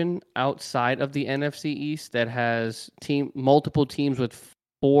division outside of the NFC East that has multiple teams with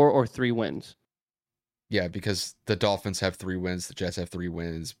 4 or 3 wins. Yeah, because the Dolphins have 3 wins, the Jets have 3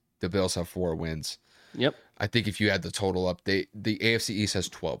 wins, the Bills have 4 wins. Yep. I think if you add the total up, the AFC East has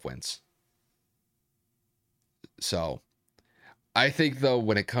 12 wins. So I think though,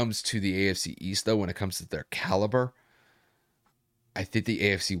 when it comes to the AFC East, though, when it comes to their caliber, I think the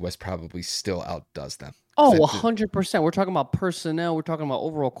AFC West probably still outdoes them. Oh, 100%. We're talking about personnel. We're talking about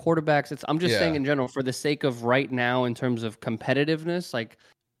overall quarterbacks. I'm just saying Yeah, in general, for the sake of right now, in terms of competitiveness, like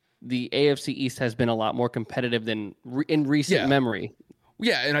the AFC East has been a lot more competitive than in recent yeah, memory.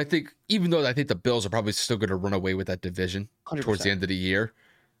 yeah. And I think even though I think the Bills are probably still going to run away with that division towards the 100%. end of the year,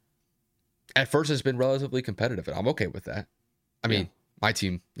 at first it's been relatively competitive, and I'm okay with that. I Yeah. mean, my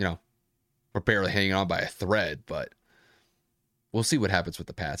team, we're barely hanging on by a thread, but we'll see what happens with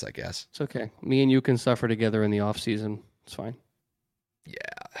the Pats, I guess. It's okay. Me and you can suffer together in the off season. It's fine. Yeah.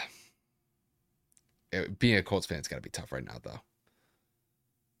 Being a Colts fan, it's got to be tough right now, though.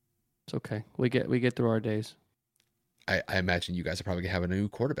 It's okay. We get through our days. I imagine you guys are probably going to have a new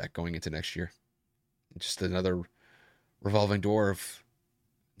quarterback going into next year. Just another revolving door of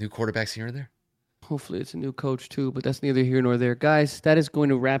new quarterbacks here and there. Hopefully it's a new coach too, but that's neither here nor there. Guys, that is going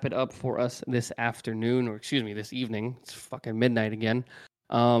to wrap it up for us this afternoon, or excuse me, this evening. It's fucking midnight again.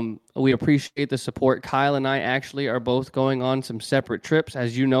 We appreciate the support. Kyle and I actually are both going on some separate trips.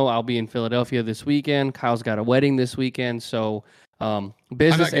 As you know, I'll be in Philadelphia this weekend. Kyle's got a wedding this weekend, so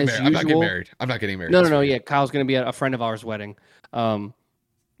business as usual. I'm not getting married. I'm not getting married. No. Yeah, Kyle's going to be at a friend of ours' wedding.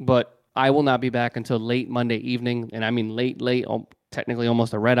 But I will not be back until late Monday evening, and I mean late, technically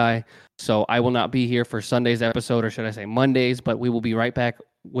almost a red eye. So I will not be here for Sunday's episode, or should I say Mondays, but we will be right back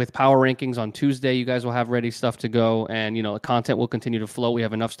with power rankings on Tuesday. You guys will have ready stuff to go, and the content will continue to flow. We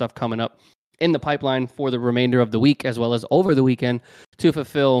have enough stuff coming up in the pipeline for the remainder of the week as well as over the weekend to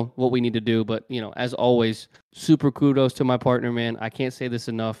fulfill what we need to do. But as always, super kudos to my partner, man. I can't say this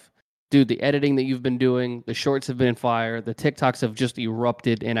enough. Dude, the editing that you've been doing, the shorts have been fire, the TikToks have just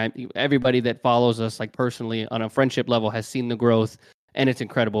erupted, and everybody that follows us, like personally on a friendship level, has seen the growth, and it's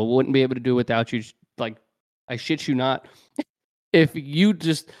incredible. We wouldn't be able to do it without you. Like, I shit you not. If you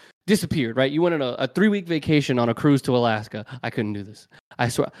just disappeared, right? You went on a 3-week vacation on a cruise to Alaska. I couldn't do this. I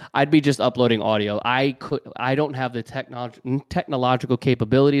swear, I'd be just uploading audio. I don't have the technological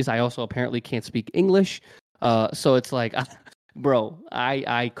capabilities. I also apparently can't speak English. So it's like, bro,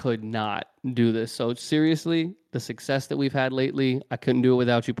 I could not do this. So seriously, the success that we've had lately, I couldn't do it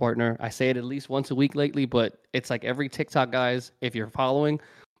without you, partner. I say it at least once a week lately, but it's like every TikTok, guys, if you're following,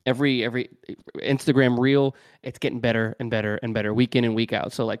 every Instagram reel, it's getting better and better and better week in and week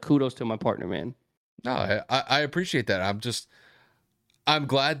out. So like, kudos to my partner, man. No, I appreciate that. I'm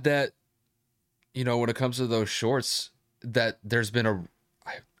glad that, when it comes to those shorts, that there's been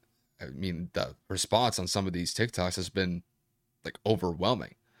I mean, the response on some of these TikToks has been like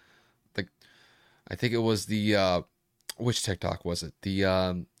overwhelming. Like, I think it was the which TikTok was it?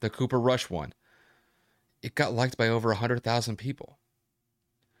 The Cooper Rush one. It got liked by over 100,000 people.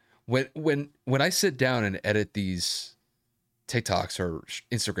 When I sit down and edit these TikToks or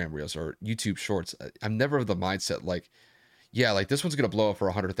Instagram reels or YouTube shorts, I'm never of the mindset like, yeah, like this one's gonna blow up for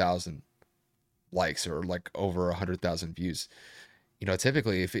 100,000 likes or like over 100,000 views.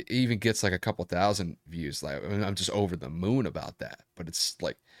 Typically if it even gets like a couple thousand views, like, I mean, I'm just over the moon about that. But it's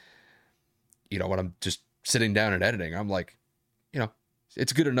like, when I'm just sitting down and editing, I'm like,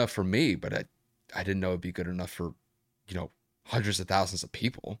 it's good enough for me, but I didn't know it'd be good enough for, hundreds of thousands of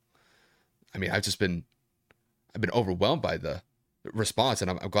people. I mean, I've been overwhelmed by the response, and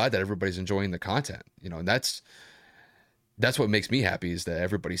I'm glad that everybody's enjoying the content, and that's what makes me happy, is that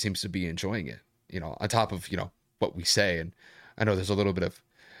everybody seems to be enjoying it, on top of, what we say. And I know there's a little bit of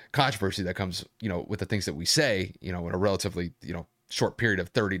controversy that comes, with the things that we say, in a relatively, short period of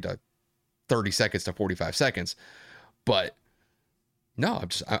 30 seconds to 45 seconds. But no,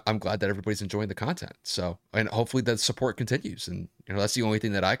 I'm glad that everybody's enjoying the content. So, and hopefully that support continues. And, that's the only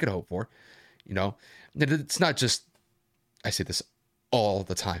thing that I could hope for. It's not just, I say this all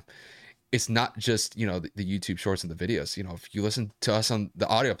the time, it's not just, the YouTube shorts and the videos. If you listen to us on the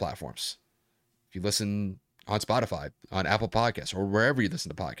audio platforms, if you listen on Spotify, on Apple Podcasts, or wherever you listen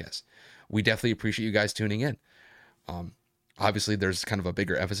to podcasts. We definitely appreciate you guys tuning in. Obviously, there's kind of a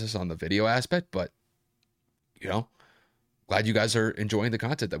bigger emphasis on the video aspect, but, glad you guys are enjoying the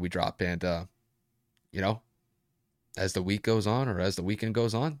content that we drop. And, as the week goes on, or as the weekend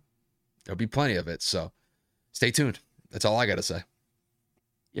goes on, there'll be plenty of it. So stay tuned. That's all I got to say.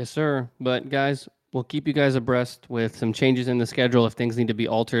 Yes, sir. But guys, we'll keep you guys abreast with some changes in the schedule if things need to be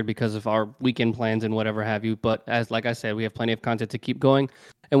altered because of our weekend plans and whatever have you. But like I said, we have plenty of content to keep going,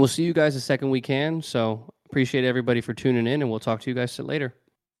 and we'll see you guys the second we can. So appreciate everybody for tuning in, and we'll talk to you guys later.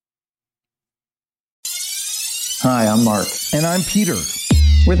 Hi, I'm Mark. And I'm Peter.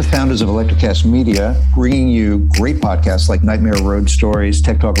 We're the founders of Electrocast Media, bringing you great podcasts like Nightmare Road Stories,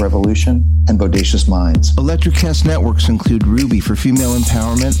 Tech Talk Revolution, and Bodacious Minds. Electrocast networks include Ruby for female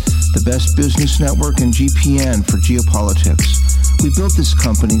empowerment, the Best Business Network, and GPN for geopolitics. We built this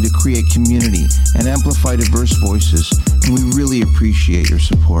company to create community and amplify diverse voices, and we really appreciate your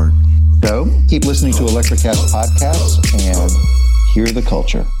support. So, keep listening to Electrocast podcasts and hear the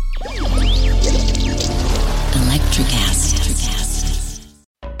culture. Electrocast.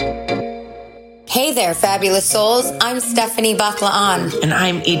 Hey there, fabulous souls. I'm Stephanie Baklaan. And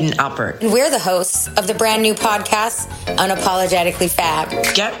I'm Eden Alpert. And we're the hosts of the brand new podcast, Unapologetically Fab.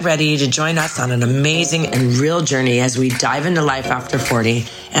 Get ready to join us on an amazing and real journey as we dive into life after 40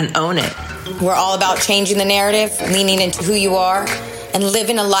 and own it. We're all about changing the narrative, leaning into who you are, and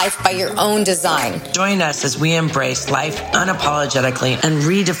living a life by your own design. Join us as we embrace life unapologetically and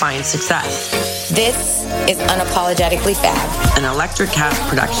redefine success. This is Unapologetically Fab, an Electrocast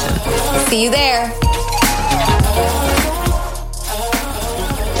production. See you there.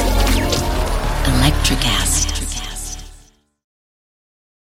 Electrocast.